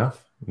Scouring. Oddly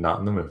enough, not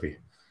in the movie.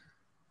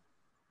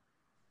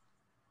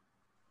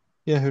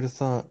 Yeah, who'd have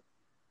thought?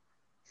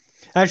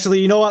 Actually,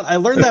 you know what? I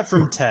learned that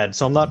from Ted,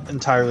 so I'm not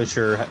entirely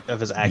sure of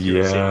his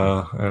accuracy.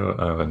 Yeah,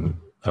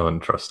 I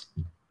wouldn't trust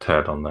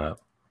Ted on that.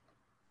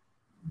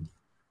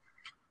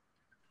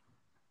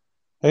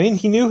 I mean,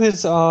 he knew his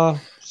Star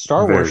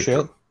Wars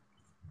shit. True.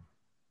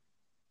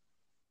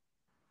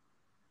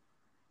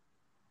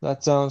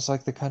 That sounds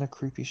like the kind of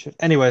creepy shit.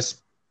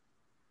 Anyways,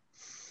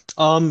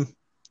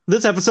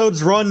 this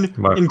episode's run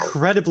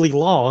incredibly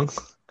long,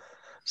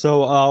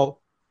 so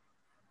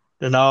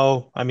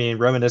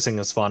reminiscing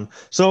is fun.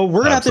 So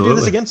we're gonna have to do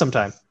this again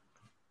sometime.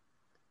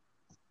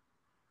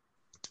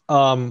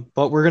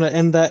 But we're gonna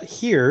end that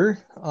here.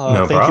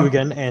 Thank you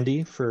again,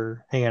 Andy,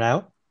 for hanging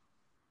out.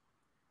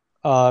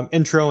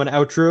 Intro and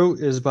outro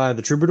is by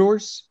the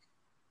Troubadours.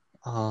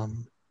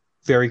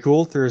 Very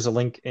cool. There's a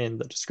link in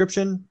the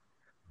description.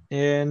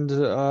 And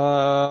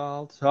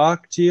I'll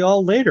talk to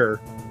y'all later.